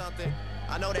nothing.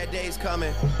 I know that day's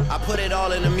coming. I put it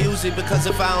all in the music because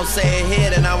if I don't say it here,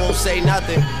 then I won't say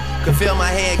nothing. Could feel my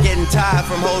hand getting tired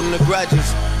from holding the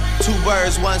grudges. 2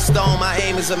 birds, 1 stone, my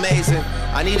aim is amazing.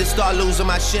 I need to start losing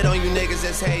my shit on you niggas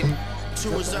that's hating.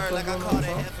 Too reserved like I called it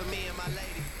here for me and my lady.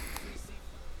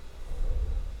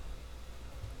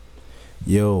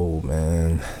 Yo,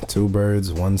 man. 2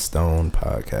 birds, 1 stone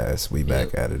podcast. We back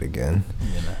at it again.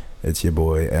 Yeah. It's your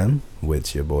boy M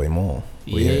with your boy Mo.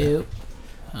 Yep.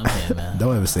 I'm here, man.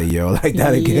 Don't ever say yo like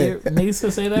that again. Niggas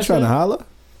can say that. You trying to holler?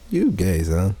 You gay,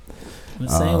 son. I'm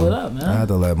saying what up, man. I had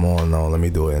to let Mo know. Let me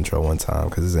do an intro one time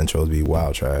because his intros be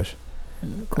wild trash.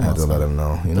 I had to let him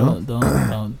know. You know?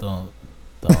 Don't.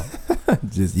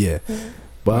 Just yeah.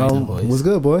 But what's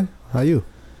good, boy? How you?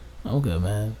 I'm good,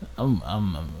 man.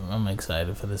 I'm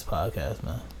excited for this podcast,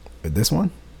 man. This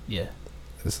one? Yeah.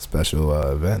 It's a special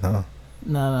event, huh?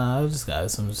 Nah. I just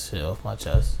got some shit off my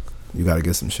chest. You got to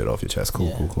get some shit off your chest. Cool,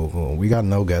 Yeah. cool. We got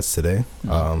no guests today.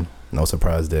 No. No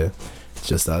surprise there. It's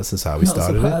just us. This is how we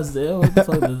started it. No surprise there. What the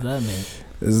fuck does that mean?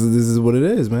 This is what it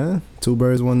is, man. 2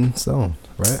 birds, 1 stone,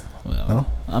 right? Well, No?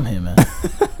 I'm here, man.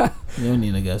 You don't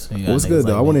need a guest when you got What's niggas good,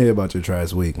 though? like I want to me. hear about your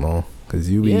trash week, Mo. Because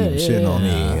you be shitting on me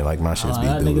and like my shit's be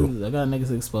doodle. I got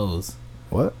niggas exposed.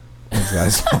 What?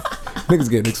 Niggas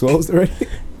getting exposed already?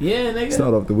 Yeah, nigga.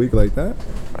 Start off the week like that?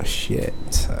 Oh, shit.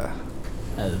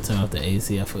 I had to turn off the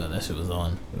AC. I forgot that shit was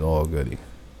on. All goody.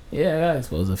 Yeah, I got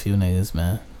exposed a few niggas,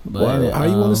 man. But Why, how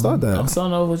you want to start that? I'm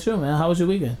starting off with you, man. How was your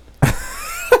weekend?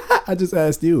 I just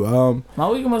asked you. My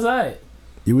weekend was alright.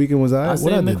 Your weekend was alright?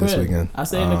 What I did this crib. weekend? I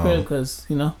stayed in the crib because,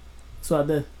 that's what I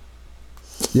did.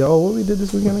 Yo, what we did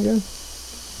this weekend again?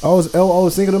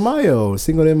 Cinco de Mayo.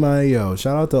 Cinco de Mayo.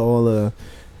 Shout out to all the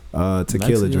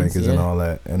tequila Mexicans, drinkers and yeah. all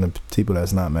that. And the people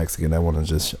that's not Mexican that want to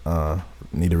just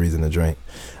need a reason to drink.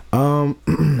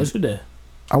 What you did?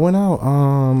 I went out,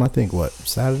 I think,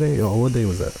 Saturday? Or what day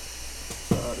was that?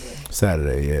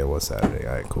 Saturday, yeah, it was Saturday.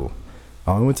 All right, cool.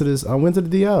 I went to the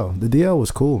DL. The DL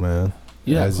was cool, man.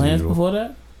 You had As plans usual. before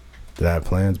that? Did I have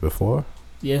plans before?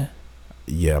 Yeah.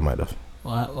 Yeah, I might have.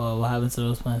 What happened to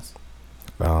those plans?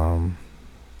 I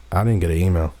didn't get an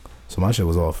email, so my shit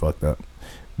was all fucked up.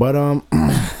 But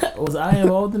Was I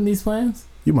involved in these plans?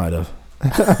 you might have. You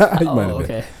might have been.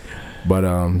 Okay. But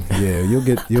yeah, you'll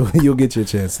get your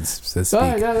chance to speak. Go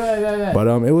ahead. But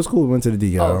it was cool. We went to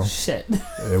the DL. Oh shit.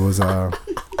 It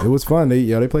was fun.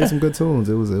 They played some good tunes.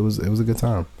 It was a good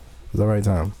time. It was the right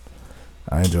time.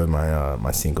 I enjoyed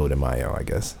my Cinco de Mayo, I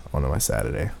guess, on my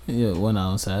Saturday. You went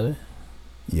out on Saturday?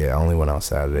 Yeah, I only went out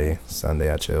Saturday.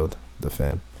 Sunday I chilled. The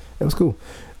fam. It was cool.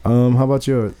 How about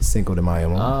your Cinco de Mayo,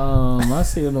 man? My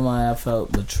Cinco de Mayo, I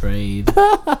felt betrayed. You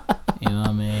know what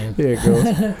I mean? Here it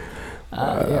goes.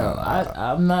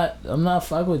 I'm not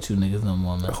fucking with you niggas no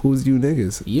more, man. Who's you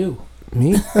niggas? You.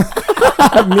 Me? Me?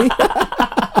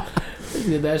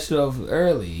 Get that shit off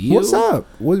early. You. What's up?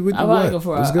 What? I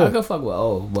What's good? can fuck with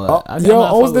O, but I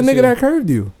was the nigga that curved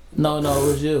you. No, it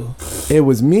was you. It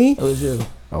was me? It was you.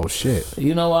 Oh shit.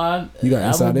 You know why? You got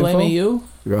inside I'm blaming info? you.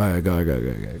 Go ahead.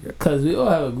 Because we all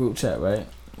have a group chat, right?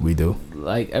 We do.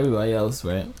 Like everybody else,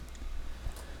 right?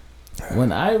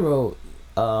 When I wrote,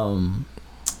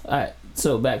 alright,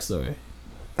 so backstory.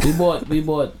 We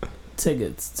bought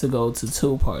tickets to go to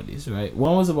 2 parties, right?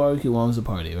 One was a barbecue, one was a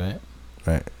party, right?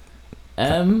 Right.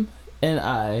 M and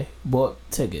I bought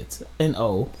tickets. And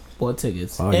O bought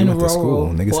tickets. Oh, and you went to school.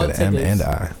 Roro Nigga bought said M tickets. and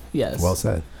I. Yes. Well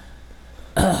said.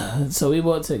 So we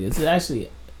bought tickets. It's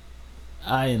actually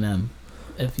I and M.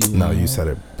 If you No, you said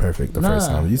it perfect the first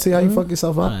time. You see how you fuck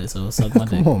yourself up? Alright, so suck my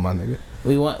dick. Come on, my nigga.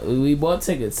 We bought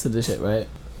tickets to this shit, right?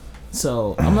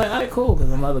 So I'm like, alright, cool, because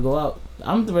I'm about to go out.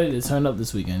 I'm ready to turn up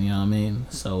this weekend. You know what I mean?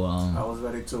 So I was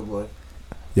ready too, boy.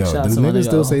 Yo, Shout out do to my niggas nigga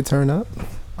still O. say turn up?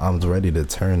 I'm ready to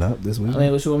turn up this I weekend.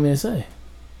 mean, what you want me to say?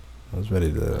 I was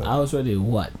ready to I was ready to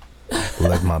what?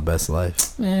 live my best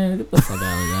life. Man, get the fuck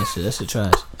out of that shit. That shit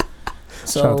trash.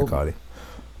 Shout out to So Cardi.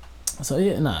 so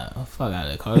yeah, nah, fuck out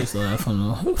of it. Cardi stole that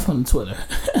from Twitter.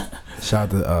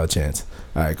 Shout out to Chance.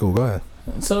 All right, cool. Go ahead.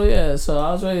 So yeah, so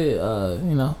I was ready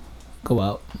to go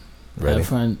out. Ready? Have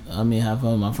fun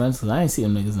with my friends, because I ain't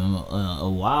seen them niggas in a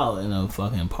while in a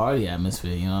fucking party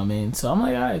atmosphere, you know what I mean? So I'm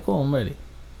like, alright, cool, I'm ready.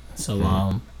 So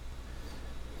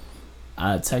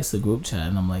I text the group chat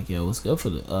and I'm like, yo, what's good for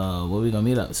where we gonna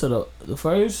meet up? So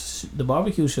the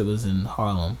barbecue shit was in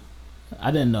Harlem.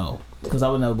 I didn't know, because I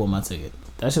would never bought my ticket.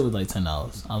 That shit was like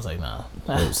 $10. I was like, nah.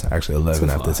 It was actually 11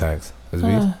 Too after far. tax. That's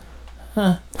beef?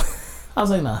 I was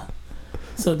like, nah.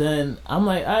 So then I'm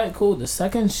like, alright, cool. The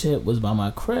second shit was by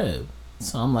my crib.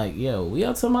 So I'm like, yo, we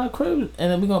out to my crib,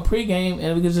 and then we gonna pregame,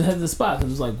 and we can just head to the spot,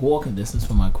 because it's like walking distance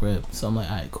from my crib. So I'm like,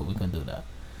 alright, cool, we can do that.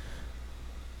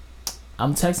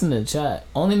 I'm texting the chat.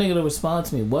 Only nigga to respond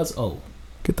to me was O.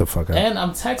 Get the fuck out. And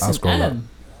I'm texting M.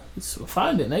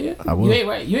 Find it, nigga. I will. You ain't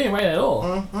right. You ain't right at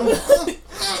all.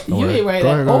 You ain't right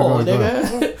at all,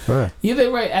 nigga. You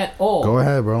ain't right at all. Go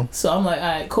ahead, bro. So I'm like, all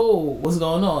right, cool. What's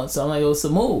going on? So I'm like, what's the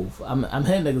move? I'm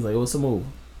hitting niggas like, what's the move?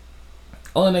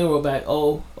 Only nigga wrote back,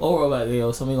 wrote back,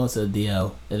 yo, so we going to the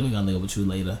DL, and we gonna link up with you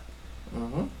later.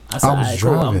 I said, I was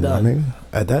driving, nigga.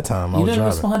 At that time, I was driving. You didn't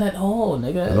respond at all,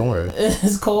 nigga. Don't worry.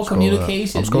 It's called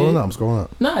communication. I'm scrolling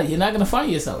up. Nah, you're not gonna find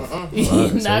yourself.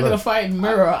 You're not gonna find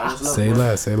mirror. Say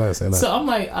less. So I'm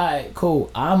like, all right,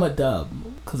 cool. I'm a dub,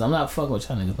 cause I'm not fucking with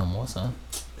y'all niggas no more, son.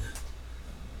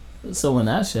 So when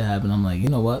that shit happened, I'm like, you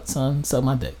know what, son, suck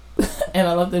my dick, and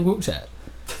I left the group chat.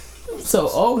 So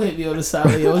O hit me on the side,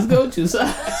 like, yo, what's good with you, son?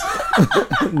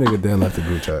 Nigga then left the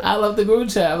group chat. I left the group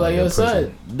chat. I'm like, yo,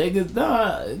 son, niggas,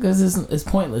 nah, because it's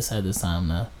pointless at this time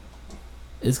now.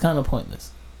 It's kind of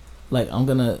pointless. Like, I'm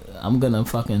gonna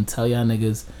fucking tell y'all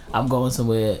niggas I'm going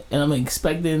somewhere, and I'm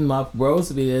expecting my bros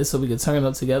to be there so we can turn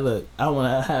up together. I don't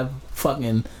want to have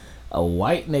fucking a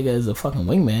white nigga as a fucking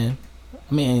wingman.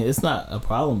 I mean, it's not a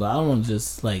problem, but I don't want to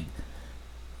just like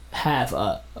have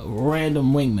a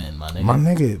random wingman, my nigga. My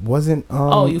nigga wasn't.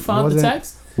 You found the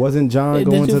text? Wasn't John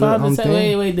going to the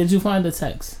thing? Wait, did you find the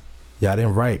text? Yeah, I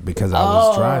didn't write because I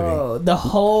was driving. The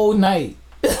whole night.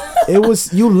 It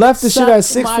was, you left the shit at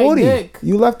 6:40.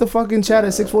 You left the fucking chat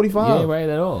at 6:45. You ain't right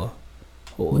at all.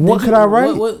 What could I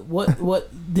write?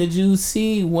 What did you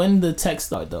see when the text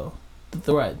started though? The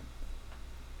thread.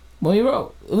 When you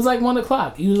wrote, it was like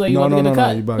 1:00. You was like, you want to get a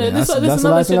cut. That's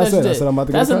another shit that you did. I said I'm about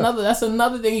to get a cut. That's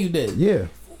another thing you did. Yeah.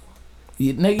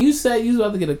 You said you was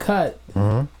about to get a cut,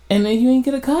 and then you ain't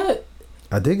get a cut.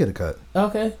 I did get a cut.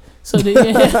 Okay. So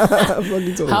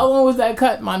how long was that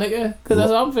cut, my nigga? Because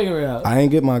that's what I'm figuring out. I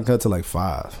ain't get my cut till like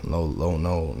 5.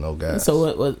 No gas.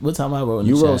 So what time I wrote?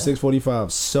 You wrote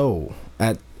 6:45. So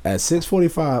at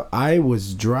 6:45, I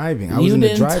was driving. I was in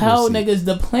the driver's seat. You didn't tell niggas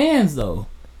the plans though.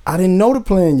 I didn't know the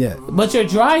plan yet. But you're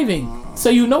driving,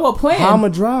 so you know a plan. How I'ma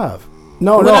drive?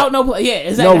 No. Without no plan. Yeah,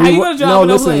 exactly. How you gonna drive? No,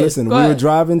 listen. We were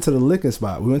driving to the liquor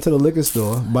spot. We went to the liquor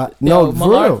store, but for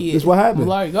real, this is what happened.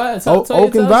 Malarkey, go ahead.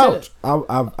 Oak and vouch.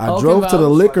 I drove to the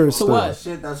liquor store. What?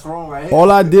 Shit, that's wrong, right?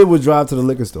 All I did was drive to the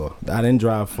liquor store. I didn't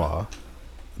drive far.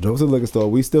 Drove to the liquor store.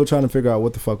 We still trying to figure out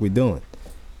what the fuck we doing.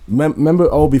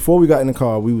 Remember? Before we got in the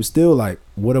car, we was still like,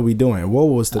 "What are we doing?" What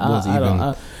was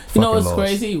even? You know what's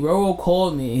crazy? Roro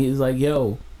called me. He was like,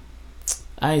 "Yo,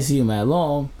 I ain't see you mad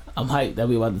long. I'm hyped that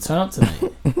we about to turn up tonight."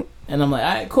 And I'm like,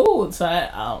 "All right, cool." So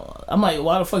I'm like,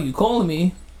 "Why the fuck you calling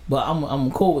me?" But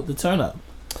I'm cool with the turn up.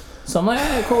 So I'm like, "All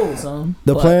right, cool, son."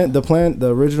 The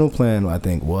original plan, I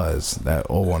think, was that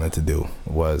O wanted to do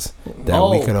was that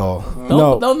we could all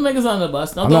don't niggas under the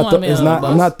bus.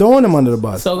 I'm not throwing them under the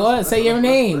bus. So go ahead, say your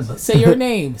name. Say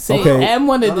okay. M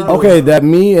wanted to do. Okay, that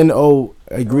me and O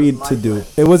agreed to do.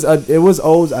 It was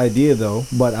O's idea though,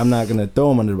 but I'm not gonna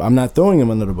throw him under. I'm not throwing him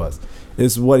under the bus.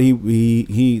 It's what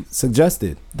he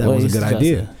suggested. That was a good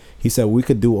idea. He said we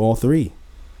could do all three.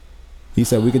 He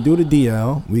said we could do the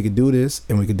DL, we could do this,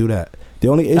 and we could do that. The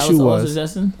only issue was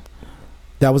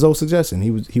that was O's suggestion.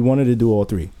 He wanted to do all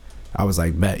three. I was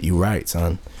like, bet, you right,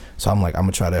 son. So I'm like, I'm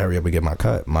gonna try to hurry up and get my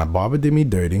cut. My barber did me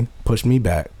dirty, pushed me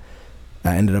back.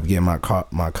 I ended up getting my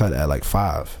cut at like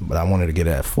 5, but I wanted to get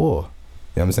it at 4. You know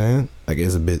what I'm saying? Like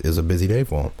it's a busy day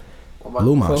for him.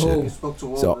 Blew my shit.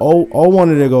 So O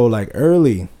wanted to go like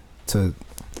early to.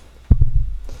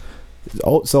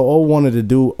 So O wanted to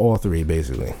do all 3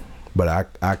 basically. But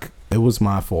it was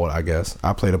my fault, I guess.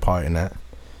 I played a part in that,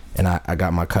 and I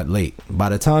got my cut late. By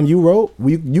the time you wrote,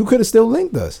 you could have still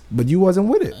linked us, but you wasn't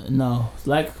with it. No,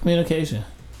 lack of communication.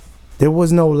 There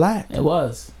was no lack. It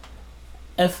was.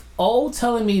 If O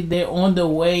telling me they're on the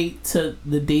way to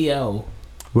the DL,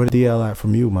 where the DL at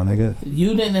from you, my nigga?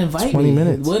 You didn't invite me. 20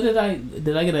 minutes. What did I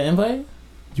get an invite?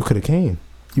 You could have came.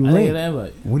 I didn't get an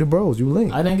invite. We the bros. You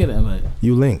link. I didn't get an invite.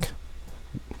 You link.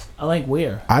 I like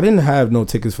where? I didn't have no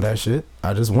tickets for that shit.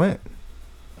 I just went.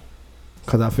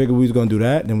 Cause I figured we was gonna do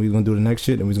that, then we was gonna do the next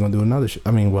shit, then we was gonna do another shit.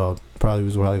 I mean, well, probably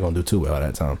gonna do 2 by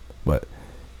that time. But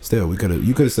still, you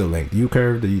could have still linked. You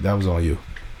curved. That was on you.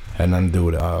 Had nothing to do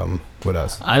with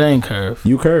us. I didn't curve.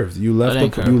 You curved. You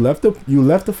left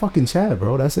the fucking chat,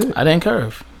 bro. That's it. I didn't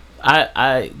curve.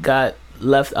 I got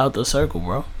left out the circle,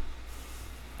 bro.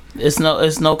 It's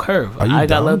no curve. I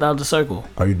got left out the circle.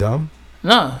 Are you dumb?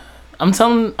 No. I'm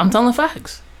telling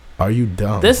facts. Are you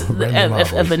dumb? If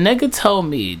a nigga told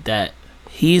me that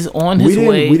he's on his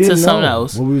way to something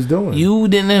else, what we was doing, you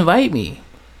didn't invite me.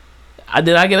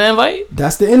 Did I get an invite?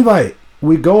 That's the invite.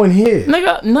 we going here.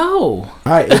 Nigga, no. All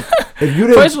right, if you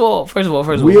didn't, First of all,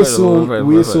 we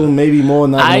assume maybe more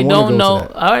not. I don't know. To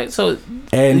that. All right, so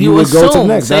and you would assume, go to the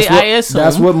next. Say I assume.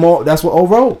 That's what O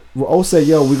wrote. O said,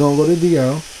 "Yo, we gonna go to the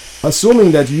DL,"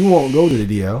 assuming that you won't go to the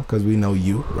DL because we know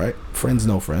you, right? Friends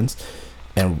know friends.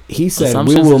 And he said,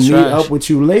 "We will meet up with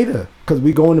you later because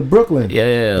we going to Brooklyn.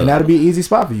 Yeah. And that'll be an easy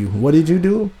spot for you." What did you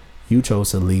do? You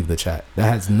chose to leave the chat. That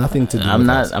has nothing to do with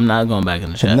us. I'm not going back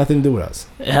in the chat. It has nothing to do with us.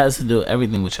 It has to do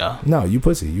everything with y'all. No, you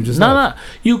pussy. You just no.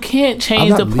 You can't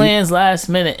change the plans last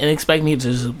minute and expect me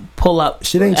to just pull up.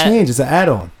 Shit ain't changed. It's an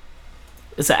add-on.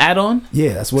 It's an add-on?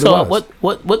 Yeah, that's what it was.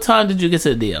 So what time did you get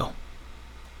to the DL?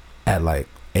 At like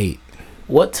 8.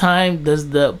 What time does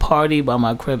the party by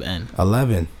my crib end?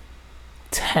 11.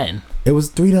 10. It was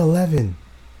 3 to 11.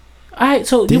 All right,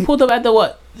 so you pulled up at the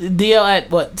what? DL at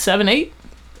what? 7, 8?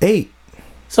 8.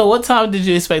 So what time did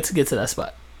you expect to get to that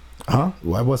spot? Huh?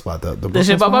 What spot? The Brooklyn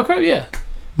shit by my crib, yeah.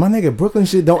 My nigga, Brooklyn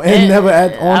shit don't end never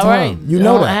at on time. Right. You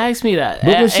know don't that. Ask me that.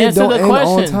 Brooklyn shit Answer don't the end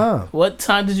question. on time. What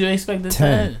time did you expect it to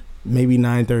end? Maybe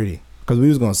 9:30. Because we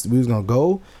was gonna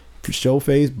go, show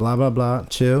face, blah blah blah,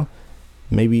 chill.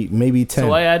 Maybe 10. So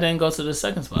why I didn't go to the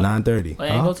second spot? 9:30. Why I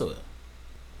didn't go to it?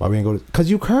 Why we ain't go to? Cause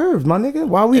you curved, my nigga.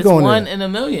 Why we it's going? It's one there? in a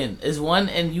million. It's one,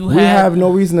 and you we have no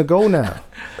reason to go now.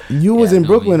 You was in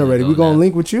Brooklyn already. We gonna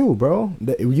link with you, bro.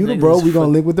 You the bro. We gonna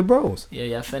link with the bros.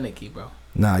 Yeah, finicky, bro.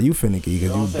 Nah, you finicky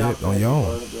because you dipped on your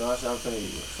own.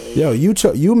 Yo,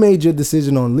 you made your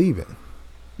decision on leaving.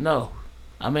 No,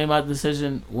 I made my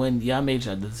decision when y'all made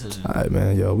your decision. All right,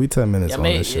 man. Yo, we 10 minutes on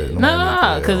this shit.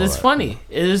 No, because it's funny.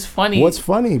 It is funny. What's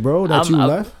funny, bro? That you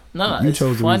left? No, you it's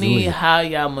chose funny how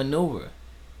y'all maneuver.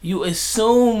 You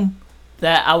assume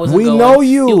that I wasn't. We going. know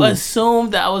you. You assume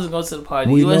that I wasn't going to the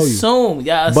party. We you know assume. You.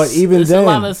 Yeah, but even then, a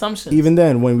lot of assumptions. Even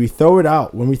then, when we throw it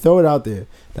out there,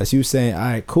 that's you saying, "All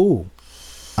right, cool.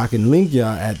 I can link y'all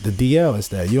at the DL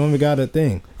instead." You don't even got a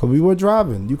thing because we were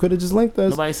driving. You could have just linked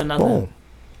us. Nobody said nothing. Boom.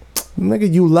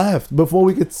 Nigga, you left before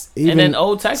we could even and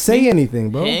then say anything,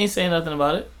 bro. He ain't saying nothing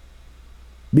about it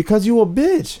because you a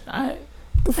bitch. All right.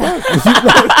 The fuck?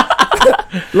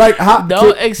 Like how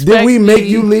did we make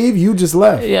you leave? You just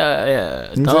left.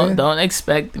 Yeah. You don't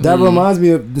expect that me. Reminds me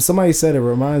of somebody said it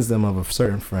reminds them of a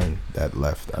certain friend that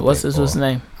left. What's his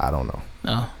name? I don't know.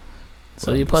 No.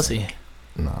 So you pussy.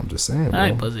 No, I'm just saying. All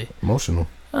right, pussy. Emotional.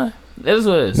 It is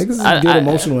what it is. Niggas get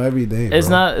emotional every day. Bro. It's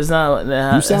not.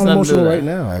 You sound emotional right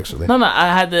now, actually. No. I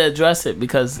had to address it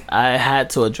because I had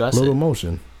to address little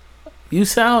emotion. You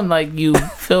sound like you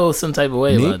feel some type of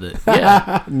way about it.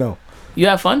 Yeah. No. You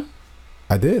have fun?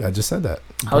 I did. I just said that.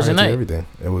 How was your night? Everything.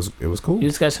 It was cool. You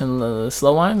just catching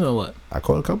slow wines or what? I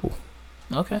caught a couple.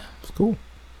 Okay. It's cool.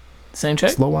 Same chick?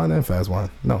 Slow wine and fast wine.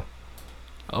 No.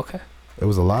 Okay. It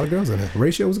was a lot of girls in it.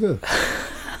 Ratio was good.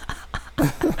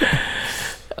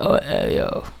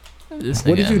 Yo.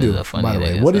 What did you do? By the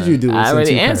way, what did you do? I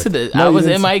already answered it. I was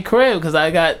in my crib because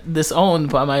I got disowned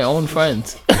by my own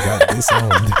friends. You got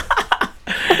disowned.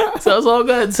 So it's all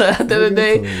good. So at the end of the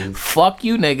day, fuck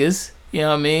you niggas. You know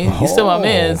what I mean? You still my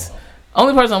mans.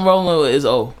 Only person I'm rolling with is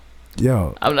O.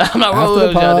 Yo, I'm not rolling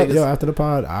with y'all niggas. Yo, after the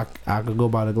pod, I could go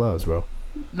buy the gloves, bro.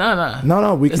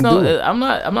 No. We can do it. I'm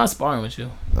not sparring with you.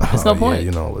 There's no point. Yeah,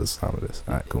 you know what time it is.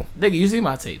 All right, cool. Nigga, you see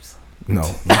my tapes? No.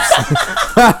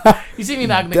 You see me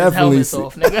knock niggas' helmets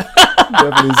off, nigga.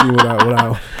 Definitely see what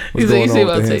I you see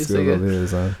my tapes, nigga. Here,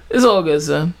 son. It's all good,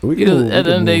 son. At the end of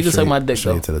the day, you can suck my dick,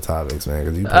 straight though. to the topics, man,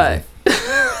 because you pussy. All right.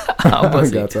 I'm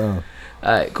pussy. Got time.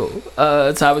 All right, cool.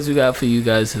 Topics we got for you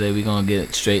guys today. We're going to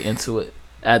get straight into it.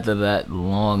 After that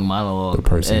long monologue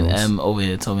and M over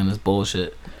here talking this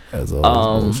bullshit. As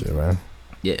always, bullshit, man.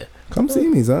 Yeah. Come see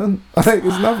me, son. Like,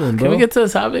 it's nothing, bro. Can we get to the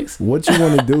topics? What you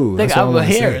want to do? Like, I'm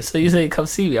here, so you say come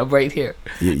see me. I'm right here.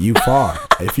 You far.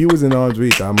 If you was in arm's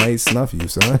reach, I might snuff you,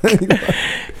 son.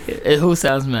 Who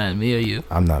sounds mad, me or you?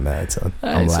 I'm not mad, son.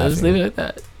 All right, so let's leave it at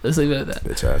that.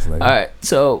 Bitch ass nigga. All right,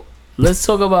 so let's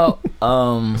talk about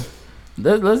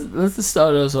let's just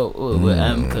start us with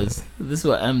M, because this is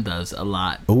what M does a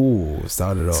lot. Ooh,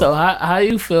 started off. So how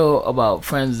you feel about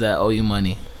friends that owe you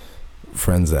money?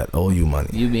 Friends that owe you money.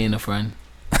 You being a friend.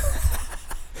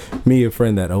 Me, a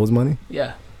friend that owes money?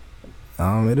 Yeah.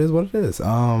 It is what it is.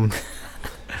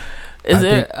 Is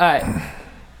there all right?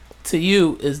 To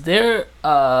you, is there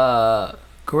a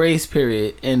grace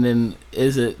period, and then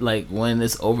is it like when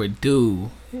it's overdue?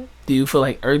 Do you feel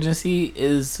like urgency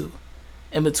is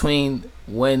in between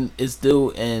when it's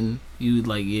due and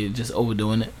you're just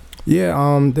overdoing it?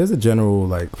 Yeah. There's a general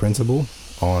like principle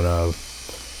on a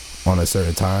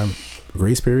certain time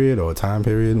grace period or time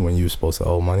period when you're supposed to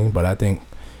owe money, but I think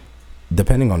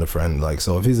depending on the friend, like,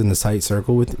 so if he's in the tight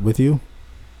circle with you,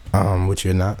 which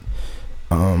you're not.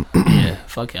 Yeah,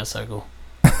 fuck your circle.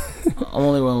 I'm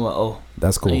only running with O.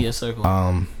 That's cool. In your circle.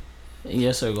 In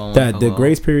your circle. That the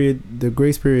grace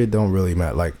period don't really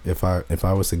matter. Like if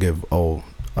I was to give O,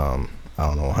 I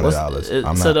don't know,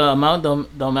 $100. So the amount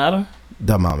don't matter.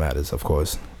 The amount matters, of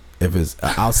course. If it's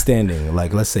outstanding,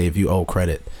 like let's say if you owe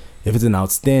credit, if it's an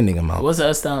outstanding amount. What's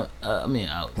that sound? $500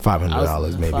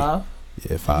 maybe. $5?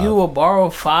 Yeah, $5. You will borrow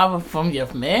 $5 from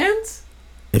your mans?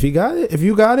 If you got it,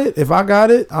 if I got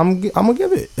it, I'm gonna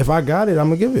give it. If I got it, I'm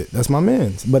gonna give it. That's my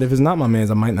man's. But if it's not my man's,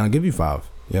 I might not give you $5. You know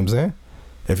what I'm saying?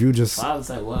 If you just $5 is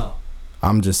like wow.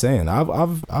 I'm just saying.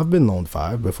 I've been loaned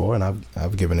 $5 before, and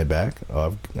I've given it back.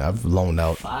 I've loaned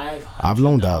out. $500? I've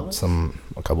loaned out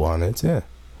a couple hundreds. Yeah,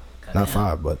 God not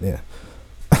damn. $5, but yeah.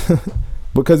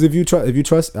 Because if you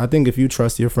trust, I think if you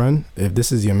trust your friend, if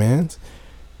this is your man's,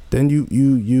 then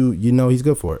you know he's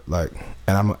good for it. Like,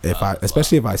 and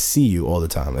especially if I see you all the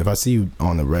time, if I see you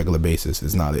on a regular basis,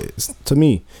 to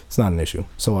me it's not an issue.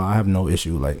 So I have no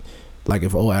issue. Like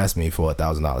if O asked me for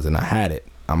 $1,000 and I had it,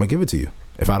 I'm gonna give it to you.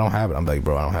 If I don't have it, I'm like,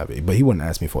 bro, I don't have it. But he wouldn't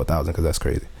ask me for $1,000 because that's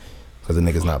crazy. Because the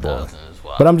nigga's not balling.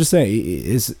 But I'm just saying,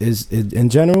 is in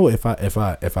general, if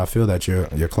I feel that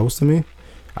you're close to me,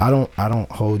 I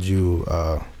don't hold you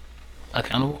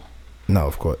accountable. No,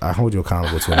 of course I hold you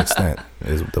accountable to an extent.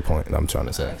 Is the point I'm trying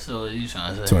to say. So what are you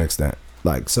trying to say? To an extent,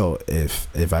 like so,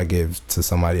 if I give to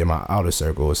somebody in my outer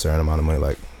circle a certain amount of money,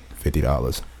 like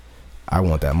 $50, I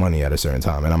want that money at a certain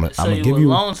time, and I'm gonna give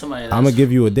you. I'm gonna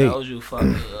give you a date.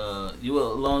 You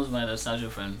will loan somebody that's not your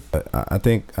friend. I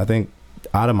think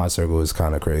out of my circle is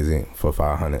kind of crazy for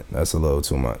 $500. That's a little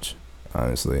too much,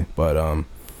 honestly. But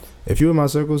if you're in my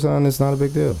circle, son, it's not a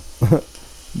big deal.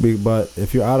 But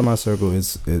if you're out of my circle,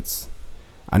 it's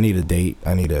I need a date.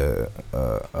 I need a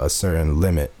certain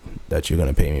limit that you're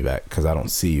gonna pay me back because I don't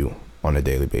see you on a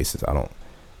daily basis. I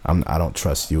don't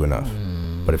trust you enough.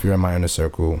 But if you're in my inner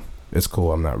circle, it's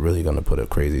cool. I'm not really gonna put a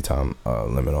crazy time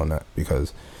limit on that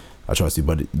because I trust you.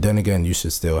 But then again, you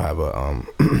should still have a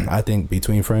I think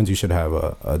between friends you should have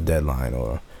a deadline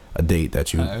or a date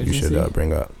that you should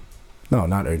bring up. No,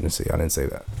 not urgency. I didn't say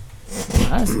that.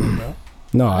 I see, bro.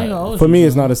 No, for me,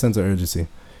 it's not a sense of urgency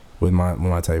with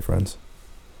my tight friends.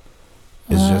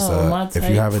 It's just if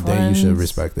you have a date, you should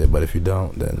respect it. But if you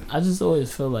don't, then I just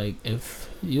always feel like if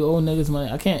you owe niggas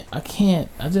money, I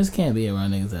just can't be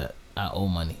around niggas that I owe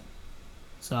money.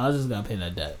 So I just gotta pay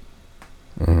that debt.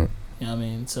 Mm-hmm. You know what I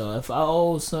mean? So if I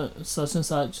owe such and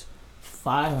such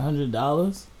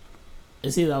 $500,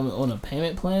 it's either I'm on a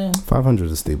payment plan. 500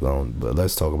 is a steep loan, but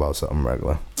let's talk about something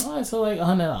regular. All right, so like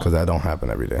 $100. Because that don't happen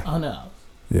every day. $100.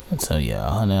 Yeah. So yeah,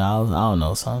 $100. I don't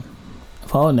know, son.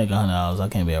 If I owe a nigga $100, I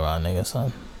can't be around nigga,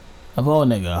 son. If I owe a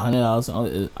nigga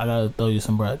 $100, I gotta throw you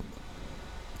some bread.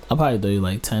 I'll probably throw you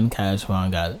like 10 cash when I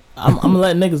got it. I'm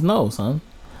letting niggas know, son.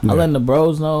 I'm letting the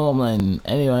bros know. I'm letting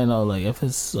anybody know. Like if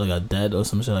it's like a debt or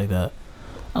some shit like that,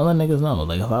 I'm letting niggas know.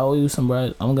 Like if I owe you some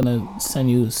bread, I'm gonna send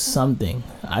you something.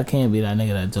 I can't be that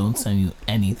nigga that don't send you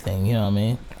anything. You know what I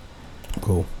mean?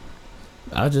 Cool.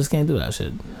 I just can't do that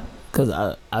shit. Cause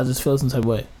I just feel some type of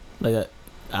way. Like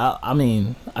I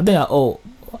mean I think I owe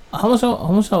how much I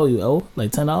owe you? Owe like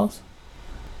 $10.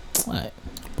 Like,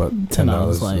 but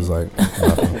 $10 is like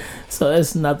nothing. So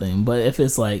it's nothing. But if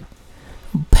it's like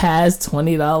past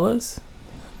 $20,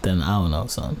 then I don't know,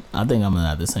 son. I think I'm gonna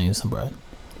have to send you some bread.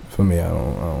 For me,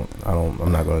 I'm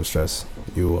not gonna stress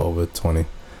you over 20.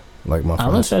 Like my friends.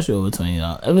 I'm gonna stress you over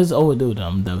 $20. If it's overdue, then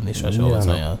I'm definitely stress you over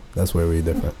 $20. That's where we're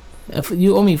different. If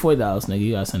you owe me $40, nigga,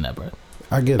 you gotta send that bread.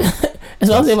 I get it.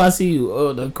 Especially if I see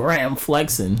you the gram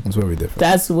flexing. That's where we're different.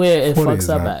 That's where it fucks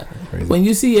up at. Crazy. When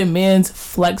you see a man's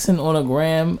flexing on a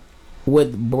gram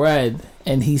with bread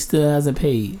and he still hasn't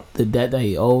paid the debt that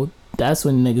he owed, that's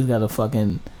when niggas gotta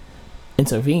fucking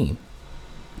intervene.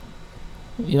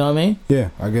 You know what I mean? Yeah,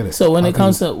 I get it. So when it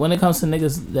comes to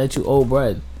niggas that you owe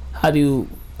bread, how do you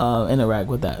interact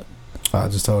with that? I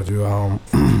just told you,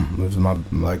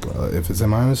 if it's in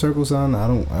my inner circle, son, I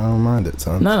don't mind it,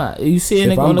 son. No, you see a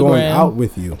nigga on the gram. If I'm going out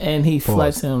with you, and he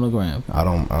flexing on the gram,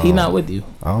 he not with you.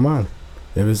 I don't mind.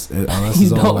 Unless it's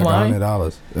only like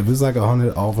 $100. If it's like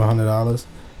over $100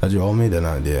 that you owe me, then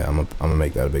I'm gonna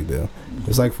make that a big deal.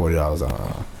 It's like $40.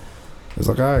 It's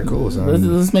like, all right, cool, son.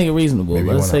 Let's make it reasonable.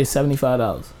 Let's say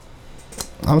 $75.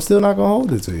 I'm still not gonna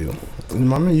hold it to you. The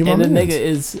nigga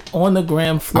is on the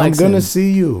gram flexing. I'm gonna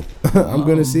see you. I'm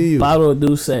gonna see you. Bottle of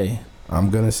Douce. I'm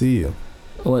gonna see you.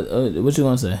 What you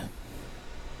gonna say?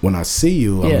 When I see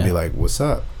you, I'm gonna be like, "What's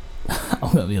up?"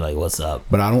 I'm gonna be like, "What's up?"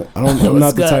 But I'm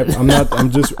not the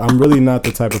type. I'm really not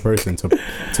the type of person to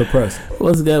press.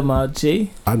 What's good, my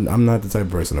G? I'm not the type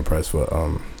of person to press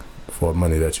for for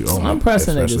money that you owe me. I'm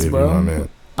pressing niggas, bro.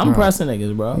 I'm pressing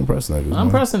niggas, bro. I'm pressing niggas. I'm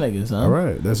pressing niggas, son. All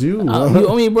right, that's you. You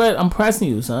owe me bread. I'm pressing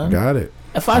you, son. Got it.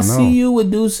 If I see you with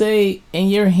Douce in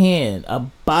your hand, a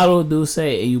bottle of Douce,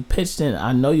 and you pitched in,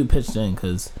 I know you pitched in,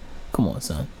 cause, come on,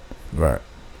 son. Right.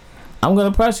 I'm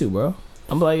gonna press you, bro.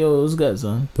 I'm like, yo, it was good,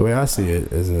 son. The way I see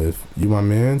it is, if you my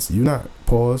mans, you not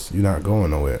you're not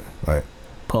going nowhere. Like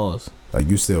pause. Like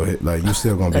you still hit. Like you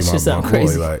still gonna be my boy.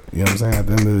 Crazy. Like you know what I'm saying. At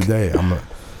the end of the day, I'm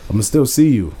gonna still see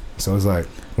you. So it's like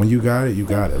when you got it, you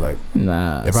got it. Like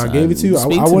nah. If son, I gave it to you, I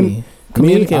wouldn't. Me.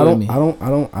 Communicate with me. I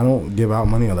don't give out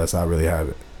money unless I really have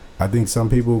it. I think some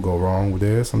people go wrong with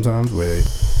theirs sometimes, where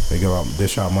they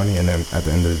dish out money, and then at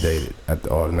the end of the day,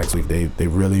 or the next week, they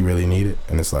really need it,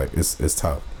 and it's like it's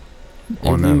tough. If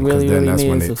on them, you really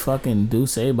need the fucking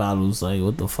Douce bottles, like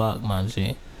what the fuck, man,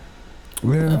 G?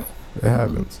 Yeah, it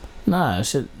happens. Nah,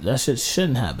 that shit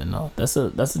shouldn't happen though. That's the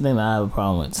thing that I have a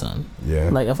problem with, son. Yeah.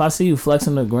 Like if I see you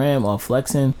flexing the gram or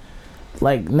flexing,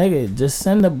 like nigga, just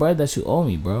send the bread that you owe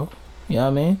me, bro. You know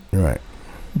what I mean? Right.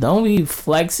 Don't be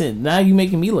flexing. Now you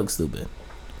making me look stupid.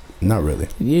 Not really.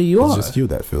 Yeah, you are. It's just you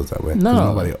that feels that way. No.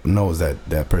 Nobody knows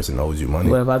that person owes you money.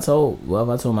 What if I told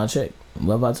my chick?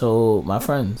 What if I told my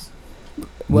friends?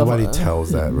 Nobody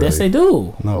tells that, really. Yes, they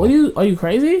do. No. Are you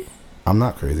crazy? I'm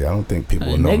not crazy. I don't think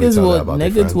people normally tell that about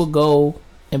their friends. Niggas will go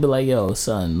and be like, yo,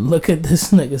 son, look at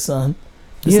this nigga, son.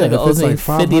 This nigga owes me like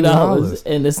 $50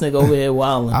 and this nigga over here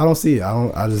wilding. I don't see it. I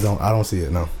don't see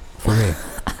it, no. For me.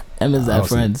 Emma's that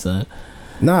friend, son.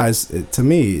 Nah, to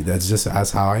me,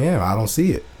 that's how I am. I don't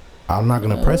see it. I'm not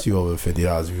gonna press you over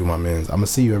 $50 if you're my man's. I'm gonna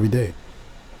see you every day.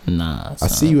 Nah, son. I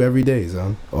see you every day,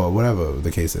 son, or whatever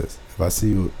the case is. If I see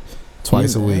you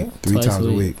twice a week, three times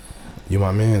a week, you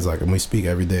my man's, like, and we speak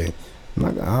every day.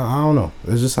 I don't know.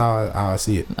 It's just how I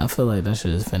see it. I feel like that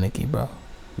shit is finicky, bro.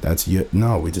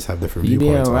 No, we just have different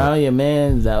viewpoints. You being around your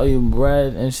man that owe you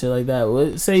bread and shit like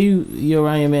that. Say you're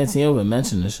around your man and you don't even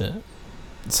mention the shit.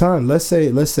 Son, let's say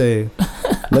you go.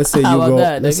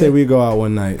 Let's say we go out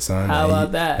one night, son. How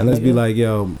about that? And let's be like,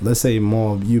 yo. Let's say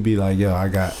you be like, yo, I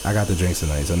got the drinks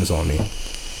tonight, son. It's on me,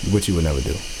 which you would never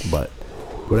do, but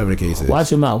whatever the case is. Watch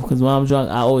your mouth, because when I'm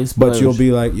drunk, I always splurge. But you'll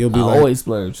be like, always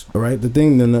splurge. All right, the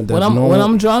thing that's when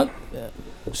I'm drunk,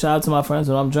 shout out to my friends.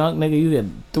 When I'm drunk, nigga, you get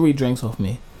 3 drinks off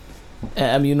me.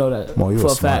 And I mean, you know that for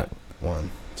a fact.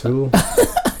 1, 2.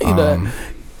 You know,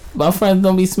 my friends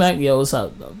don't be smacked. Yo, what's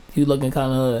up? You looking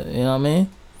kind of, you know what I mean?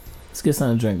 Let's get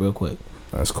something to drink real quick.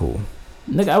 That's cool.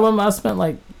 Nigga, I remember I spent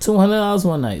like $200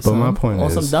 one night. But my point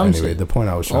is, some dumb anyway, shit. The point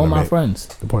I was trying All to make. my friends.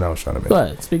 The point I was trying to make. Go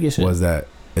ahead, speak your shit. Was that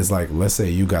it's like, let's say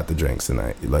you got the drinks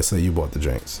tonight. Let's say you bought the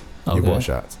drinks. Okay. You bought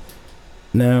shots.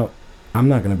 Now, I'm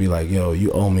not gonna be like, yo,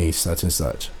 you owe me such and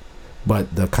such.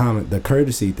 But the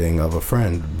courtesy thing of a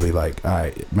friend be like, all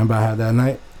right, remember I had that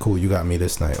night? Cool, you got me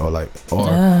this night. Or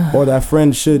that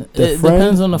friend should.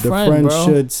 Depends on the friend, bro.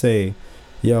 Should say,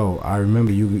 yo, I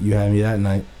remember you had me that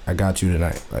night. I got you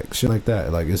tonight. Like shit like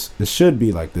that. Like it should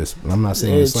be like this. I'm not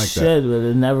saying it's like that. It should,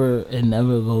 but it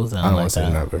never goes down. I don't like say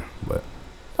that. Never, but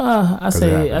I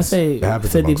say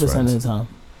 50% of the time.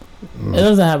 It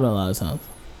doesn't happen a lot of times,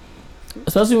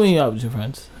 especially when you're out with your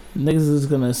friends. Niggas is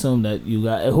gonna assume that you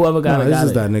got whoever got it. It's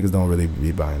just that niggas don't really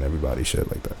be buying everybody shit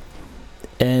like that.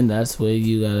 And that's where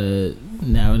you gotta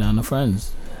narrow down the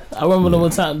friends. I remember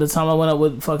the time I went up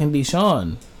with fucking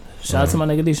Deshaun. Shout out to my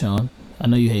nigga Deshaun. I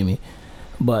know you hate me,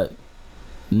 but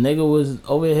nigga was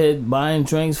over here buying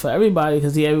drinks for everybody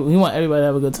because he want everybody to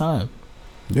have a good time.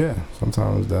 Yeah,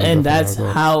 sometimes that. And that's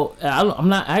how I'm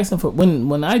not asking for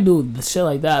when I do the shit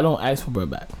like that. I don't ask for bread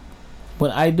back.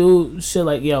 When I do shit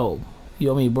like, yo, you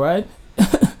owe me bread,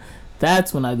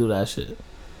 that's when I do that shit.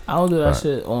 I don't do that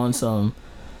shit on some,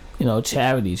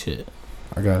 charity shit.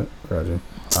 I got it, Roger.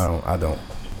 I don't.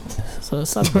 So it's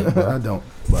something. I don't,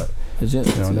 but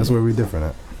that's where we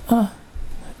different at.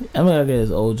 I'm gonna get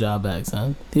his old job back,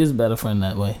 son. He was a better friend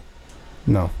that way.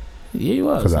 No. Yeah, you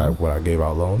was. Because I gave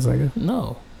out loans, nigga?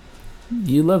 No.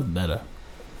 You lived better.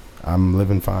 I'm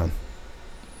living fine.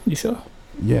 You sure?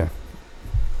 Yeah.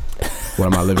 What,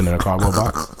 am I living in a cardboard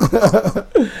box?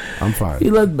 I'm fine.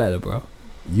 You look better, bro.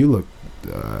 You look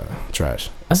trash.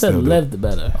 I said lived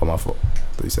better. Oh, my fault.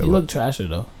 You look trasher,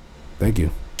 though. Thank you.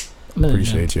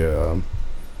 Appreciate your,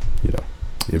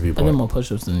 your viewpoint. I did more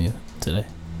push-ups than you today.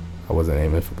 I wasn't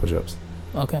aiming for push-ups.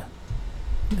 Okay.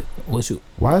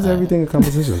 Why is everything a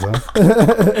competition, son?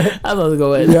 I love to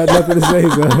go in. You had nothing to say,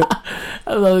 son.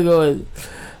 I love to go in.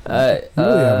 Alright.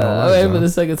 I'm ready for the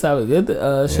second topic. Good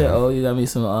shit. Oh, you got me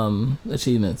some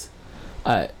achievements.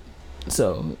 Alright.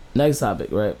 So, next topic,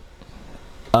 right?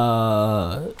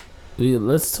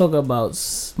 Let's talk about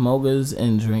smokers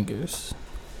and drinkers.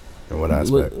 In what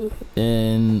aspect?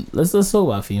 And let's talk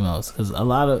about females, because a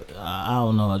lot of, I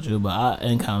don't know about you, but I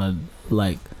encountered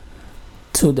like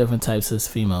 2 different types of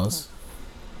females.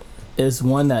 It's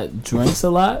one that drinks a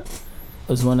lot.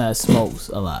 It's one that smokes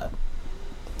a lot.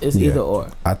 It's either or.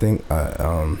 I think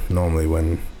normally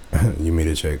when you meet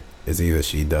a chick, it's either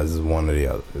she does one or the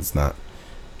other. It's not.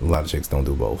 A lot of chicks don't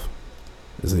do both.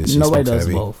 Nobody does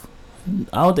both.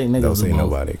 I don't think niggas don't do say both.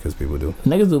 Nobody, because people do.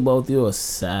 Niggas do both. You a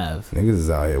sav. Niggas is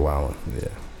out here wilding. Yeah.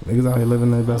 Niggas out here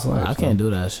living their best life. I can't do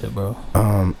that shit, bro.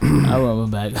 I remember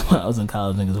back when I was in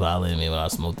college, niggas violated me when I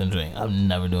smoked and drank. I'm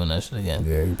never doing that shit again.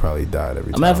 Yeah, you probably died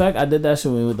every time. Matter of fact, I did that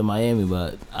shit when we went to Miami,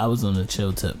 but I was on a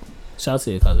chill tip. Shout out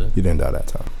to your cousin. You didn't die that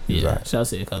time. Yeah, right. Shout out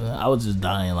to your cousin. I was just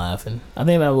dying laughing. I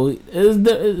think that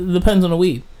it depends on the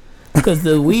weed. Because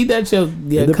the weed that your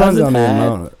cousin on had, the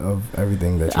amount of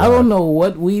everything that you I don't know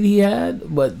what weed he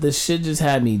had, but the shit just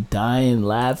had me dying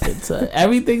laughing. So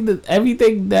everything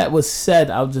that was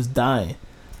said, I was just dying.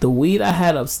 The weed I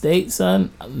had upstate,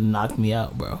 son, knocked me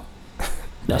out, bro.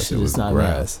 That shit just knocked me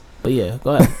out. But yeah,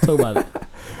 go ahead, talk about it.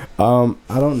 I'm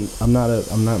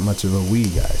not much of a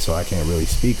weed guy, so I can't really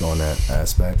speak on that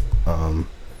aspect.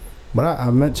 But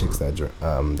I've met chicks that drink,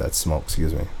 that smoke,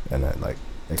 and that like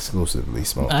exclusively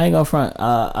smoke. I ain't gonna front.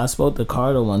 I spoke to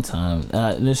Carter one time.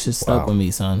 This shit stuck with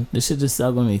me, son. This shit just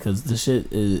stuck with me because the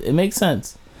shit it makes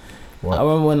sense. What? I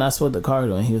remember when I spoke to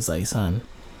Carter and he was like, son,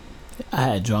 I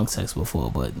had drunk sex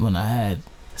before, but when I had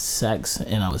sex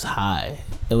and I was high,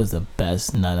 it was the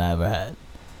best nut I ever had.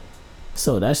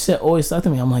 So that shit always stuck to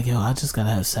me. I'm like, yo, I just gotta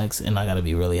have sex and I gotta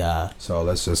be really high. So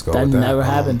let's just go that with that. That never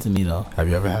happened to me though. Have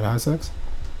you ever had high sex?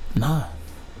 Nah.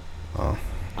 Oh.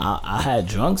 I had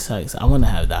drunk sex. I want to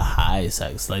have the high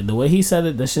sex. Like the way he said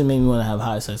it, that shit made me want to have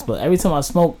high sex. But every time I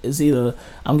smoke, it's either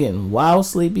I'm getting wild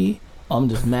sleepy or I'm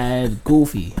just mad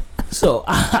goofy. So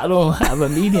I don't have a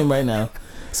medium right now.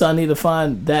 So I need to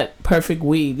find that perfect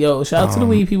weed. Yo, shout out to the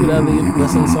weed people that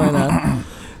listen to right now,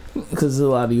 because there's a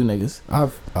lot of you niggas.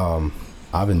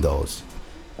 I've indulged.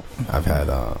 I've had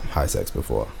high sex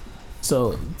before.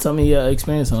 So tell me your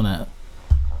experience on that.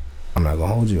 I'm not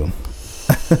gonna hold you.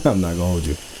 I'm not gonna hold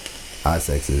you. High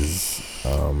sex is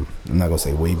I'm not gonna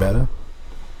say way better,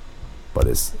 but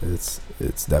it's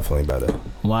definitely better.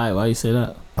 Why you say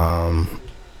that?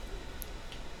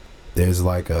 There's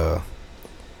like a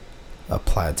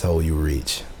plateau you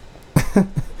reach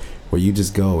where you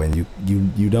just go and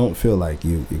you don't feel like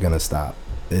you're gonna stop.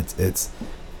 It's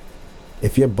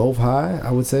if you're both high,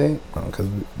 I would say, because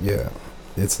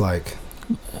it's like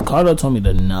Carter told me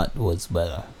the nut was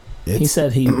better. He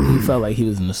said he felt like he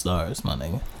was in the stars, my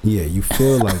nigga. Yeah, you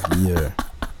feel like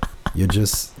you're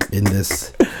just in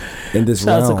this Shout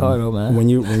realm. Out to Carter, man. When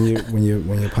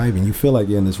you're piping, you feel like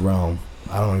you're in this realm.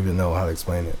 I don't even know how to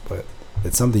explain it, but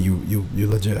it's something you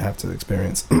legit have to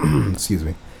experience. Excuse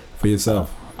me, for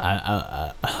yourself.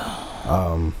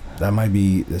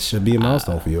 This should be a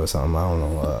milestone for you or something. I don't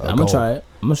know. I'm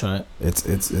gonna try it. It's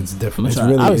different.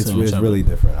 It's really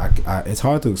different. It's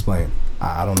hard to explain.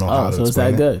 I don't know how to explain it. So it's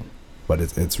that good. But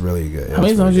it's really good. How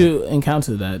many times you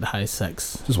encountered that high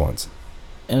sex? Just once.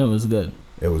 And it was good.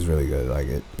 It was really good. Like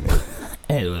it.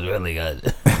 It was really good.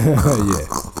 Yeah.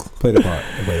 Played a part.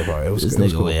 It was. This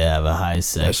nigga would have a high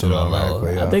sex.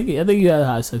 I think you had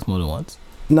high sex more than once.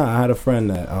 No, I had a friend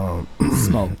that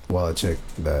smoked. Well, a chick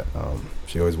that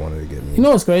she always wanted to get me. You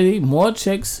know what's crazy? More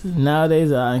chicks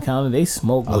nowadays that I encounter, they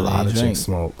smoke. A lot of chicks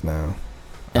smoke now.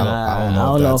 And I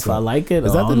don't know if I like it.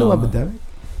 Is that the new epidemic?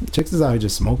 Chicks is out here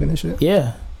just smoking and shit.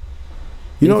 Yeah.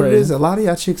 You know what it is? A lot of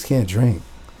y'all chicks can't drink.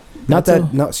 No,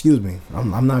 excuse me.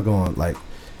 I'm not going like.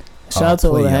 Shout out to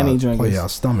all the Henny drinkers. Play y'all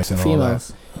stomachs and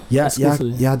females. All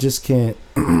that. Y'all just can't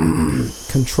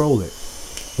control it.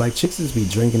 Like chicks just be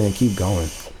drinking and keep going.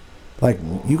 Like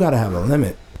you gotta have a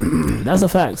limit. That's a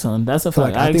fact, son. That's a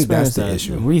fact. Like, I think that's the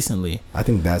issue recently. I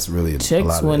think that's really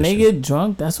chicks when they get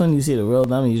drunk. That's when you see the real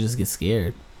them. And you just get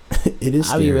scared. It is.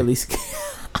 I be really scared.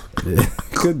 It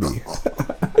could be.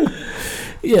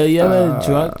 Yeah, you ever a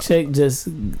drunk chick just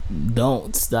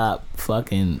don't stop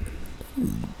fucking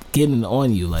getting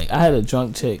on you. Like I had a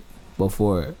drunk chick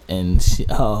before, and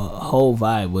her whole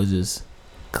vibe was just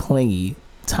clingy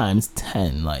times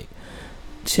 10. Like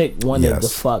chick wanted to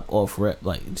fuck off rip.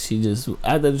 Like she just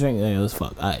after the drink, let's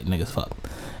fuck. Alright, niggas fuck.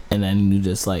 And then you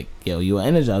just like, yo, you were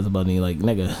energized about me. Like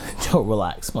nigga, Joe,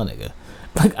 relax, my nigga.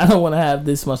 Like I don't want to have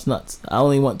this much nuts. I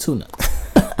only want 2 nuts.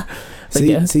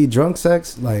 See, drunk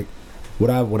sex, like what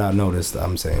I noticed,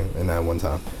 I'm saying in that one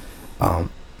time,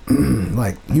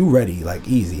 like you ready, like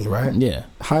easy, right? Yeah.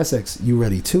 High sex, you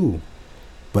ready too,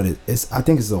 but it's I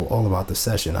think it's all about the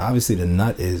session. Obviously, the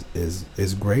nut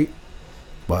is great,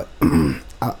 but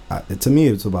To me,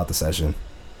 it's about the session.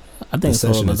 I think it's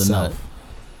all about the nut.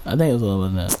 I think it's all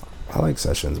about the nut. I like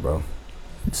sessions, bro.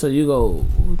 So you go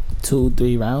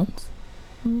 2-3 rounds?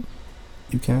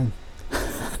 You can.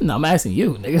 No, I'm asking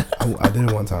you, nigga. I did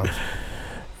it one time.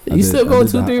 You still go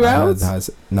 2-3 rounds?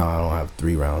 No, I don't have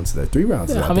 3 rounds. There 3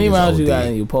 rounds. Yeah, how many rounds you got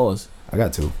in you? Pause. I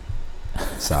got 2.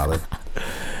 Solid.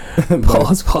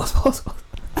 Pause.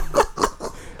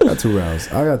 I got 2 rounds.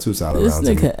 I got 2 solid rounds.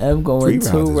 This nigga M going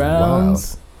 2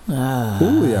 rounds. Who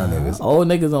y'all niggas? Old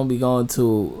niggas don't be going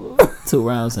 2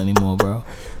 rounds anymore, bro.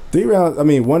 3 rounds. I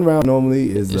mean, 1 round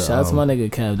normally is. Shout out to my nigga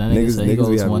Kev. That nigga said he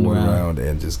goes 1 round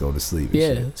and just go to sleep.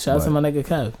 Yeah, shout out to my nigga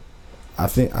Kev. I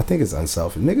think it's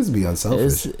unselfish. Niggas be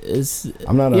unselfish.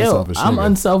 I'm not unselfish. I'm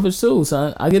unselfish too,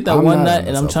 son. I get that one nut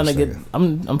and I'm trying to get.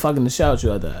 Nigga. I'm fucking to shout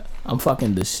you at that. I'm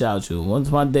fucking to shout you. Once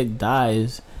my dick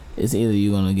dies, it's either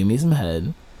you gonna give me some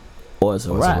head, or it's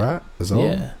a wrap. It's over?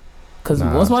 Yeah. Cause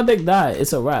once my dick dies,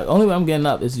 it's a wrap. Only way I'm getting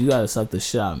up is you gotta suck the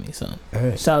shit out of me, son.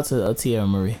 Hey. Shout out to Tierra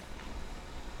Marie.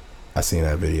 I seen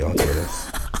that video on Twitter.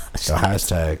 So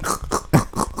hashtag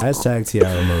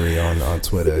Tierra Marie on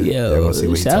Twitter. Yo, they're gonna see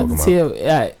what shout out to Tierra.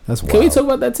 Right. That's wild. Can we talk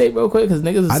about that tape real quick? Cause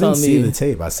niggas is I didn't see the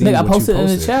tape. I seen nigga, what I posted you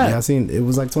posted in the chat. Yeah, I seen it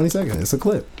was like 20 seconds. It's a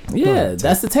clip. Yeah,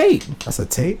 that's the tape. That's a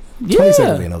tape? Yeah. 20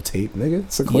 seconds ain't no tape, nigga.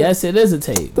 It's a clip. Yes, it is a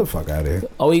tape. Get the fuck out of here.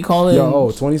 Oh, you calling?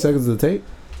 Yo, 20 seconds of the tape?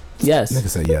 Yes. Nigga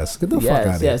said yes. Get the fuck out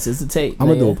of here. Yes, it's a tape. I'm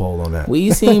gonna do a poll on that.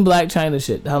 We seen Black China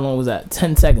shit. How long was that?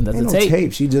 10 seconds. That's ain't a no tape.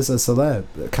 tape. She just a celeb,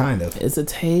 kind of. It's a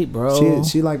tape, bro.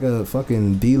 She like a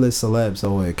fucking D-list celeb,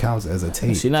 so it counts as a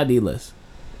tape. She not D-list.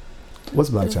 What's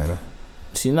Black China?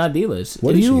 She not D-list.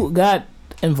 What if is you she? got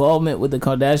involvement with the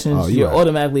Kardashians, you're right.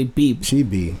 automatically beep. She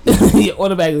be. You're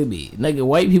automatically beep. Nigga,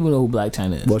 white people know who Black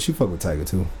China is. Well, she fuck with Tiger